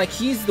acting like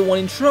he's the one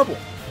in trouble?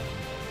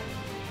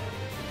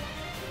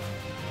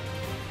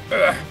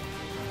 Ugh.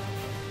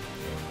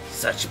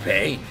 Such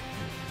pain.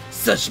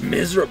 Such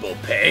miserable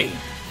pain.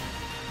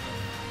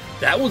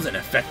 That was an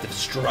effective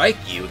strike,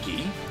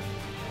 Yugi.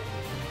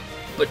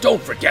 But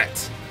don't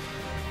forget,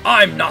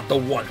 I'm not the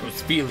one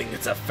who's feeling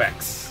its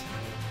effects.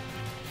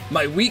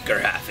 My weaker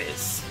half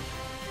is.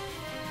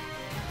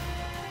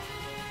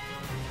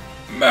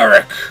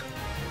 Merrick!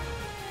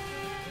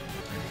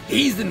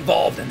 He's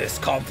involved in this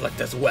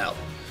conflict as well,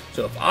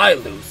 so if I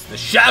lose, the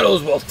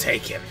shadows will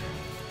take him.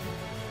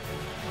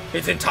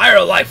 His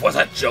entire life was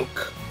a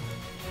joke.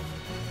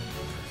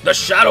 The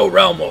Shadow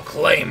Realm will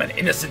claim an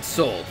innocent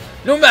soul,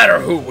 no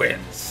matter who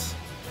wins.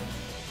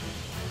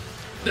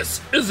 This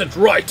isn't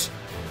right.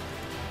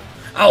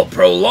 I'll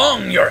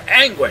prolong your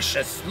anguish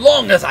as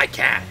long as I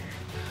can,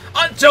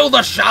 until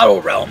the Shadow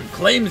Realm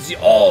claims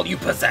all you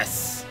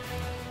possess.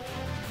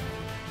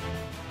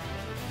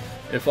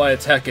 If I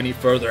attack any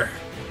further,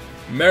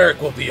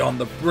 Merrick will be on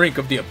the brink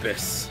of the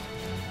abyss.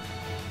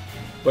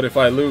 But if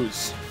I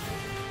lose,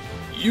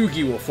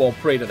 Yugi will fall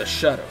prey to the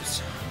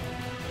shadows.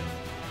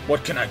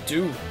 What can I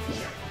do?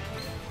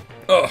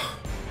 Ugh,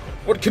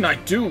 what can I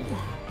do?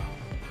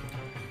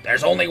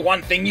 There's only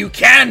one thing you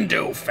can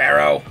do,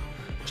 Pharaoh.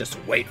 Just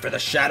wait for the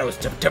shadows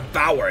to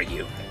devour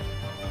you.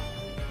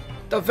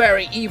 The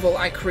very evil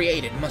I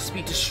created must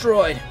be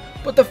destroyed,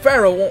 but the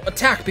Pharaoh won't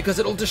attack because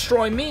it'll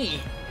destroy me.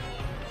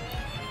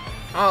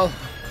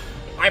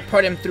 I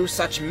put him through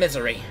such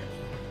misery.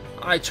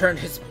 I turned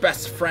his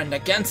best friend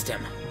against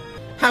him.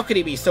 How could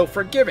he be so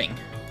forgiving?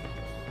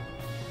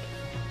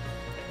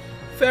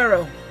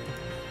 Pharaoh.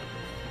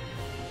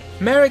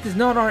 Merrick is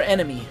not our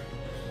enemy.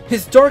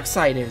 His dark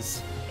side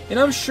is, and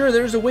I'm sure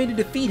there's a way to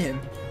defeat him.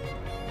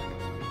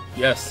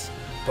 Yes,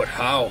 but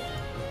how?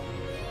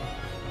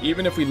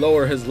 Even if we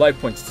lower his life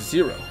points to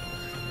 0,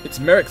 it's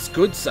Merrick's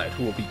good side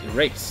who will be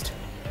erased.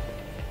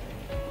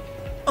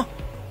 Oh,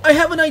 I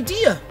have an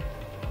idea!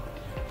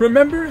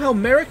 Remember how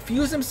Merrick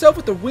fused himself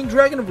with the Winged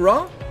Dragon of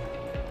Ra?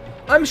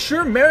 I'm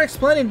sure Merrick's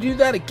planning to do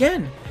that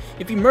again.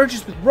 If he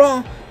merges with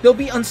Ra, he'll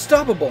be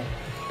unstoppable.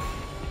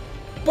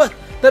 But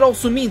that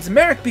also means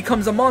Merrick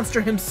becomes a monster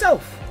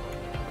himself.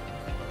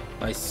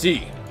 I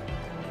see.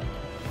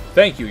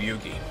 Thank you,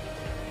 Yugi.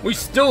 We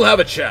still have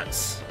a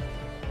chance.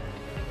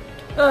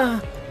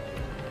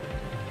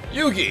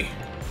 Yugi!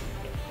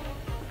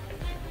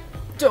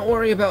 Don't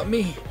worry about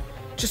me.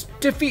 Just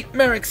defeat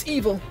Merrick's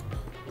evil.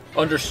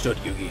 Understood,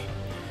 Yugi.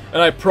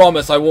 And I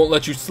promise I won't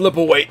let you slip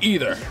away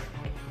either.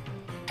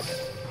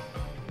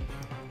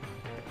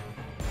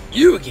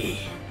 Yugi!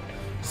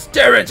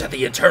 Stare into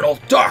the eternal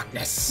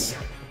darkness!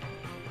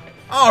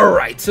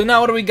 Alright, so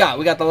now what do we got?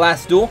 We got the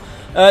last duel.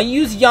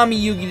 Use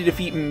Yami Yugi to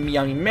defeat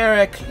Yami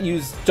Merrick.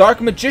 Use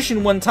Dark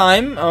Magician one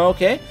time. Oh,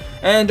 okay.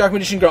 And Dark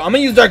Magician Girl. I'm gonna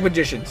use Dark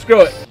Magician.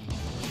 Screw it.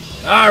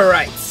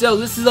 Alright, so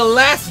this is the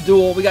last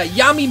duel. We got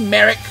Yami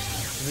Merrick.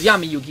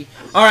 Yami Yugi.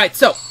 Alright,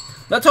 so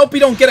let's hope we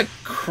don't get a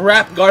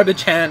crap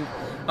garbage hand.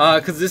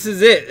 Because this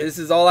is it. This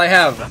is all I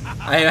have.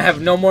 I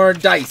have no more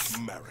dice.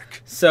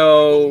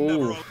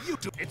 So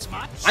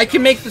I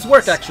can make this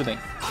work, actually.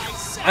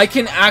 I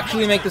can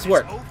actually make this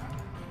work.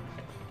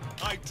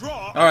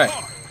 Alright.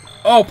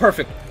 Oh,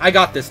 perfect. I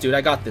got this, dude.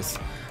 I got this.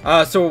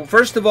 So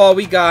first of all,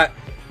 we got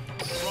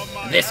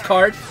this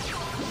card.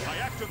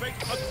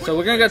 So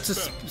we're gonna get to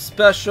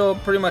special,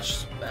 pretty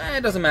much.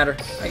 It doesn't matter.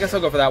 I guess I'll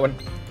go for that one.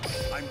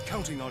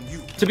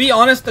 To be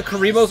honest, the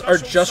Karibos are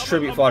just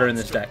tribute fodder in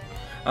this deck.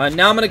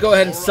 Now I'm gonna go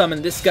ahead and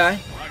summon this guy.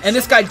 And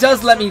this guy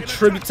does let me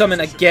tribute summon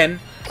again,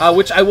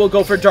 which I will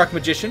go for Dark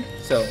Magician.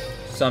 So,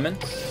 summon.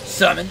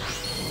 Summon.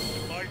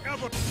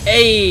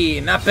 Hey,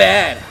 not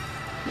bad.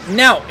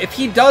 Now, if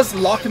he does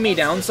lock me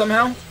down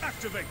somehow,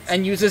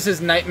 and uses his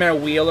Nightmare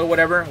Wheel or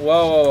whatever,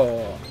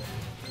 whoa.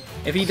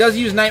 If he does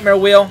use Nightmare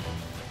Wheel,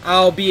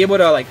 I'll be able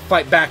to, like,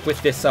 fight back with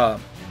this,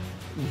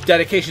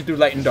 Dedication through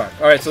Light and Dark.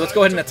 Alright, so let's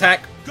go ahead and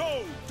attack.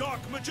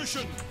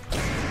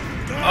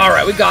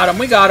 Alright, we got him,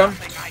 we got him.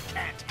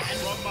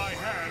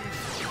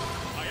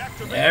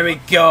 There we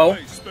go.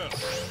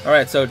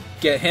 Alright, so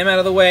get him out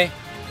of the way.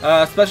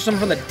 Special summon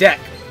from the deck,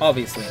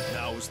 obviously.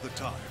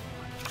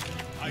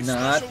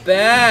 Not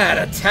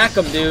bad. Attack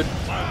him, dude.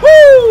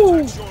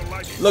 Woo!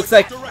 Looks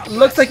like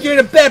you're in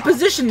a bad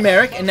position,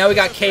 Merrick. And now we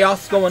got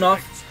chaos going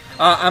off.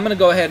 I'm gonna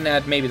go ahead and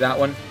add maybe that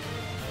one.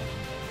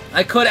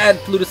 I could add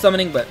Fluid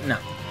Summoning, but no,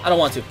 I don't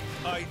want to.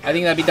 I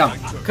think that'd be dumb,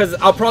 because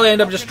I'll probably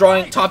end up just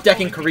drawing top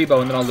decking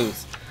Karibo and then I'll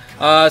lose.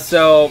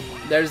 So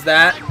there's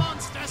that.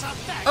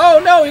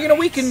 Oh no, you're gonna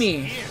weaken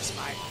me.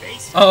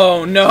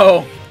 Oh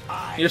no,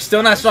 you're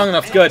still not strong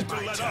enough. Good.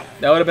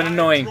 That would have been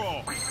annoying.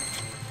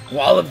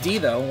 Wall of D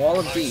though. Wall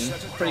of D.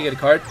 Pretty good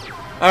card.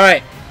 All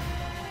right.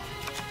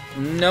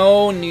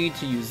 No need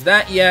to use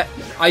that yet.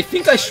 I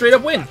think I straight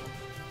up win.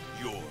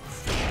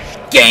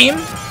 Game.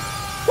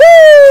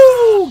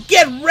 Woo!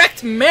 Get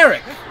wrecked,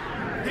 Merrick.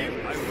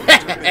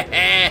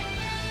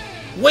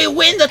 We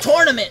win the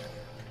tournament.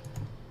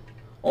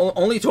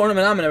 Only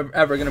tournament I'm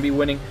ever gonna be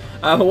winning.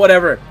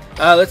 Whatever.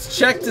 Let's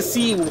check to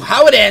see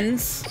how it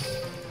ends.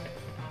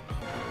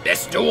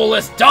 This duel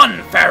is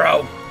done,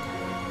 Pharaoh.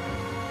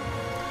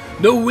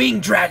 The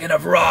Winged Dragon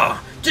of Ra.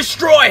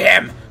 Destroy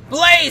him.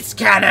 Blaze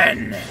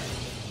Cannon.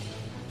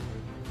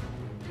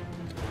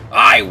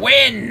 I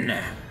win.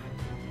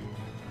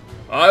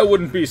 I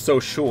wouldn't be so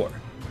sure.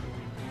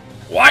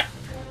 What?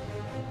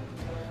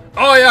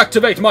 I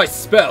activate my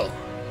spell.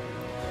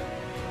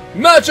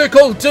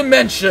 Magical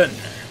Dimension.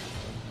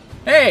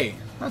 Hey,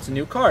 that's a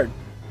new card.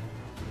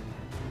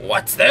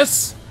 What's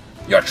this?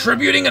 You're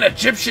tributing an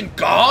Egyptian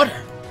god?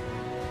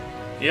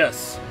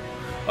 Yes.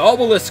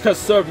 Obelisk has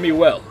served me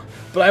well,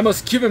 but I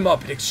must give him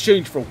up in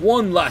exchange for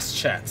one last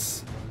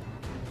chance.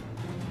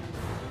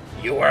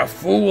 You are a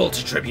fool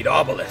to tribute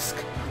Obelisk.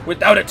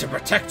 Without it to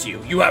protect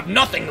you, you have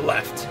nothing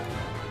left.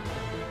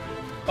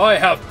 I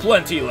have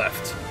plenty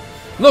left.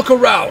 Look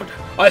around.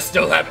 I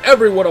still have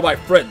every one of my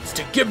friends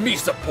to give me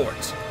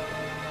support.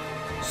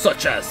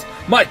 Such as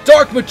my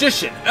Dark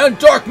Magician and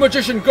Dark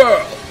Magician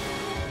Girl.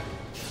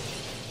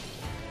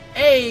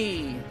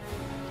 Hey.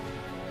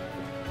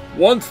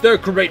 Once their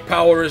great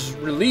power is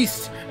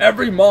released,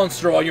 every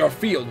monster on your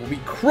field will be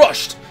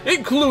crushed,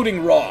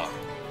 including Ra.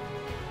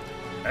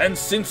 And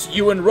since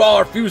you and Ra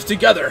are fused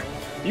together,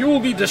 you will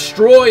be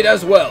destroyed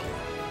as well.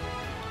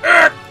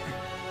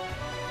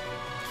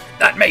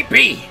 That may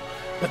be,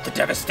 but the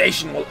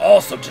devastation will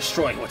also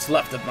destroy what's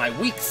left of my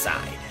weak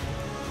side.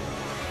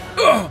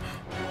 Ugh.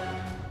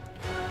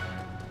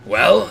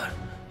 Well,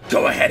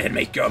 go ahead and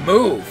make your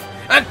move,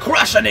 and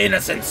crush an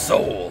innocent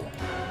soul.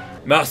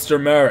 Master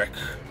Merrick.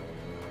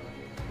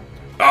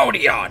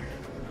 Odeon,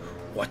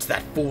 what's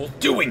that fool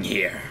doing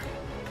here?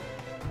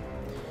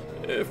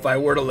 If I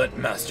were to let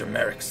Master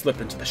Merrick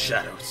slip into the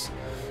shadows,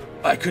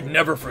 I could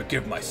never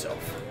forgive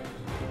myself.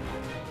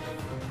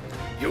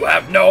 You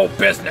have no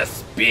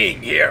business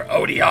being here,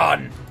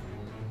 Odeon.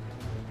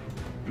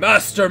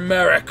 Master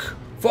Merrick,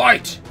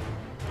 fight!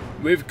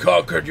 We've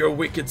conquered your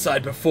wicked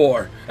side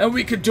before, and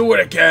we could do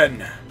it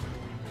again.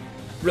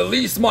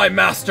 Release my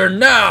master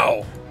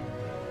now!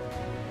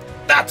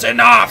 That's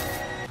enough!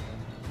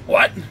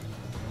 What?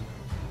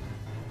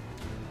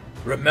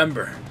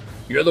 Remember,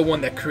 you're the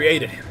one that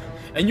created him,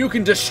 and you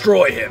can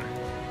destroy him.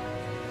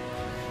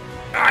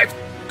 I've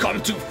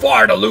come too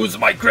far to lose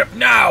my grip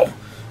now.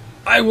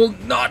 I will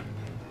not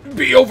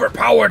be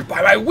overpowered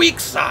by my weak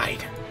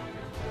side.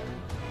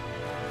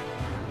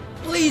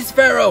 Please,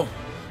 Pharaoh,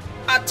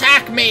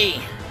 attack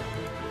me.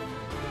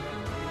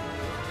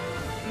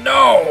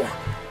 No,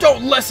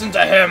 don't listen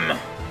to him.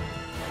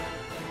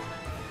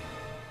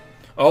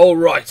 All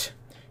right,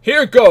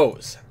 here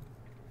goes.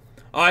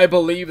 I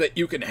believe that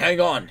you can hang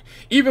on,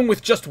 even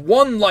with just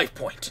one life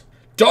point.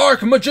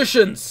 Dark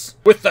Magicians,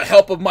 with the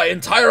help of my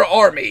entire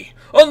army,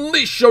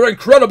 unleash your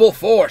incredible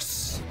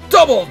force.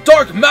 Double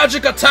Dark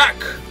Magic Attack!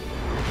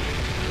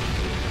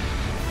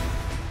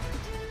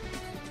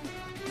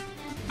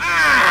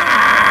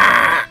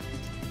 Ah!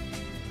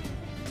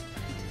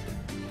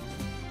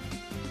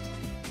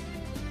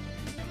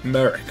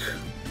 Merrick.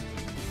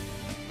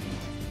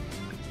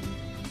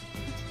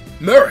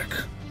 Merrick!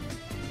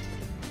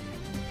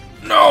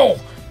 No!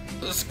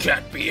 This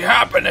can't be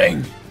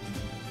happening!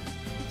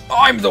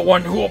 I'm the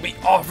one who will be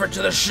offered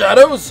to the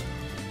shadows!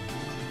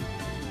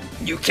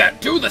 You can't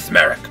do this,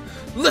 Merrick!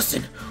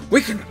 Listen,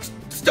 we can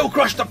still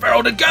crush the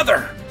Pharaoh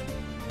together!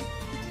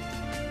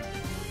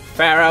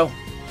 Pharaoh,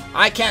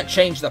 I can't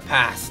change the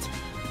past,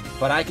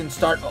 but I can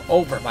start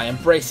over by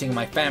embracing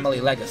my family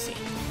legacy.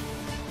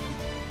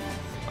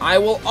 I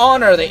will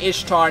honor the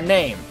Ishtar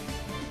name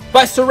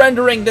by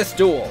surrendering this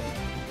duel.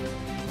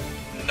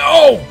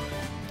 No!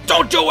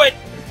 Don't do it!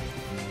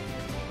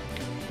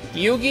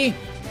 Yugi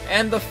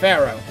and the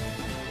Pharaoh,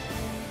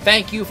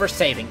 thank you for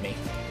saving me.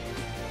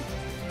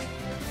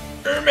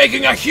 You're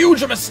making a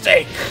huge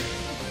mistake!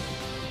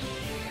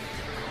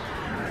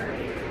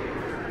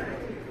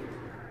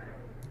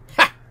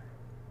 Ha!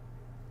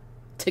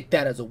 Take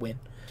that as a win.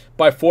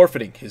 By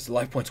forfeiting, his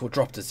life points will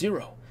drop to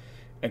 0,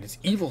 and his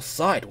evil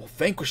side will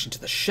vanquish into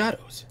the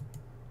shadows.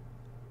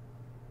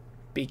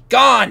 Be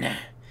gone!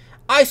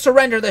 I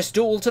surrender this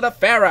duel to the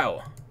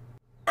Pharaoh.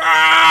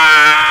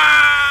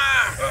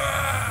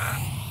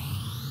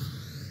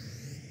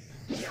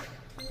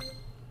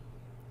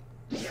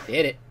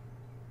 Did it.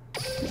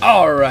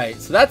 Alright,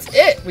 so that's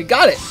it. We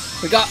got it.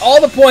 We got all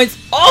the points,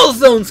 all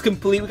zones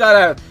complete. We got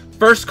a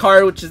first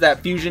card, which is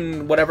that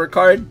fusion whatever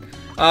card.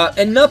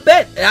 And not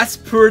bad. That's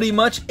pretty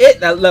much it.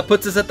 That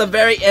puts us at the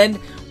very end.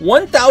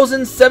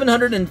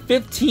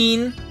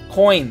 1,715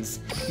 coins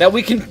that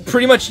we can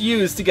pretty much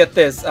use to get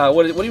this.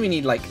 What do we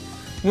need? Like,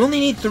 we only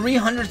need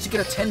 300 to get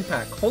a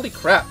 10-pack. Holy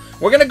crap.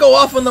 We're gonna go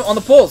off on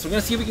the pulls. We're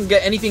gonna see if we can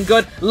get anything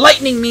good.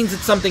 Lightning means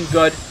it's something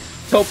good.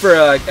 Let's hope for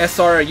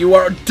SR or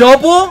UR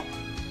double.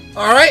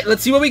 Alright,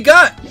 let's see what we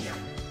got.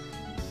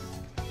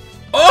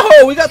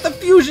 Oh, we got the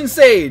Fusion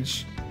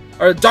Sage.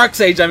 Or Dark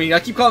Sage, I mean. I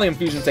keep calling him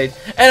Fusion Sage.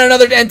 And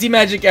another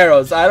anti-magic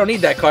arrows. I don't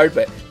need that card,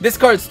 but this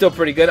card's still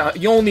pretty good.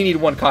 You only need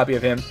one copy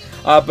of him.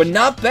 But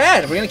not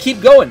bad. We're gonna keep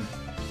going.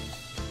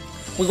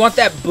 We want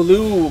that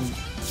blue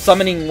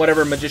summoning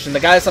whatever magician.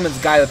 The guy that summons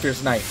Guy the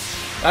Fierce Knight.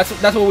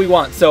 That's what we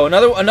want. So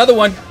another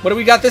one. What do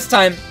we got this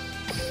time?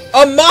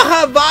 A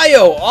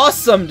Mahavayo.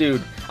 Awesome,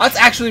 dude. That's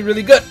actually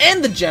really good.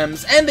 And the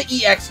gems. And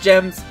the EX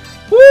gems.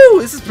 Woo!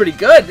 This is pretty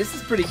good. This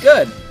is pretty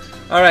good.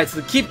 Alright,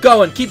 so keep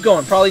going. Keep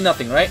going. Probably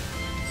nothing, right?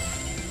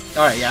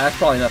 Alright, yeah, that's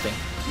probably nothing.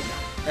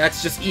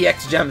 That's just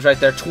EX gems right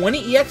there.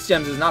 20 EX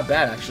gems is not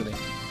bad, actually.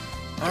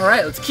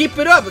 Alright, let's keep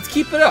it up. Let's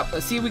keep it up.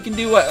 Let's see if we can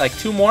do, what, like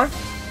 2 more?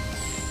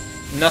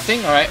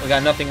 Nothing. Alright, we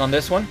got nothing on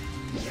this one.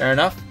 Fair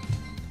enough.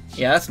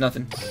 Yeah, that's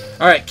nothing.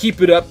 Alright,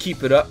 keep it up.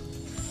 Keep it up.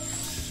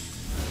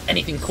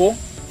 Anything cool?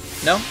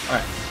 No?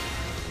 Alright.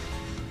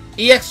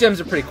 EX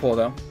gems are pretty cool,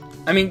 though.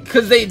 I mean,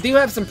 because they do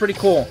have some pretty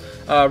cool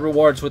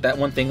rewards with that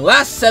one thing.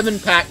 Last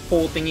 7-pack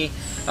pull thingy.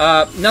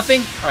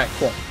 Nothing? Alright,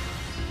 cool.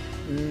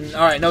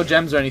 Alright, no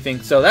gems or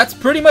anything. So that's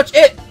pretty much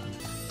it.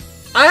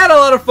 I had a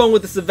lot of fun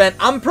with this event.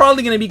 I'm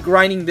probably going to be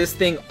grinding this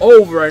thing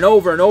over and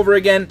over and over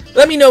again.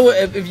 Let me know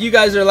if you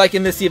guys are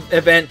liking this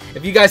event.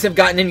 If you guys have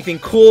gotten anything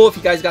cool. If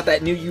you guys got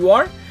that new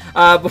UR.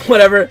 But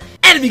whatever.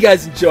 And if you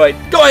guys enjoyed,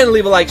 go ahead and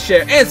leave a like,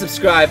 share, and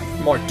subscribe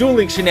for more Duel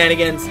Links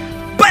shenanigans.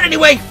 But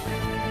anyway,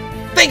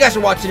 thank you guys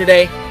for watching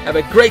today. Have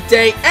a great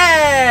day,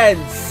 and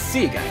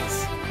see you guys.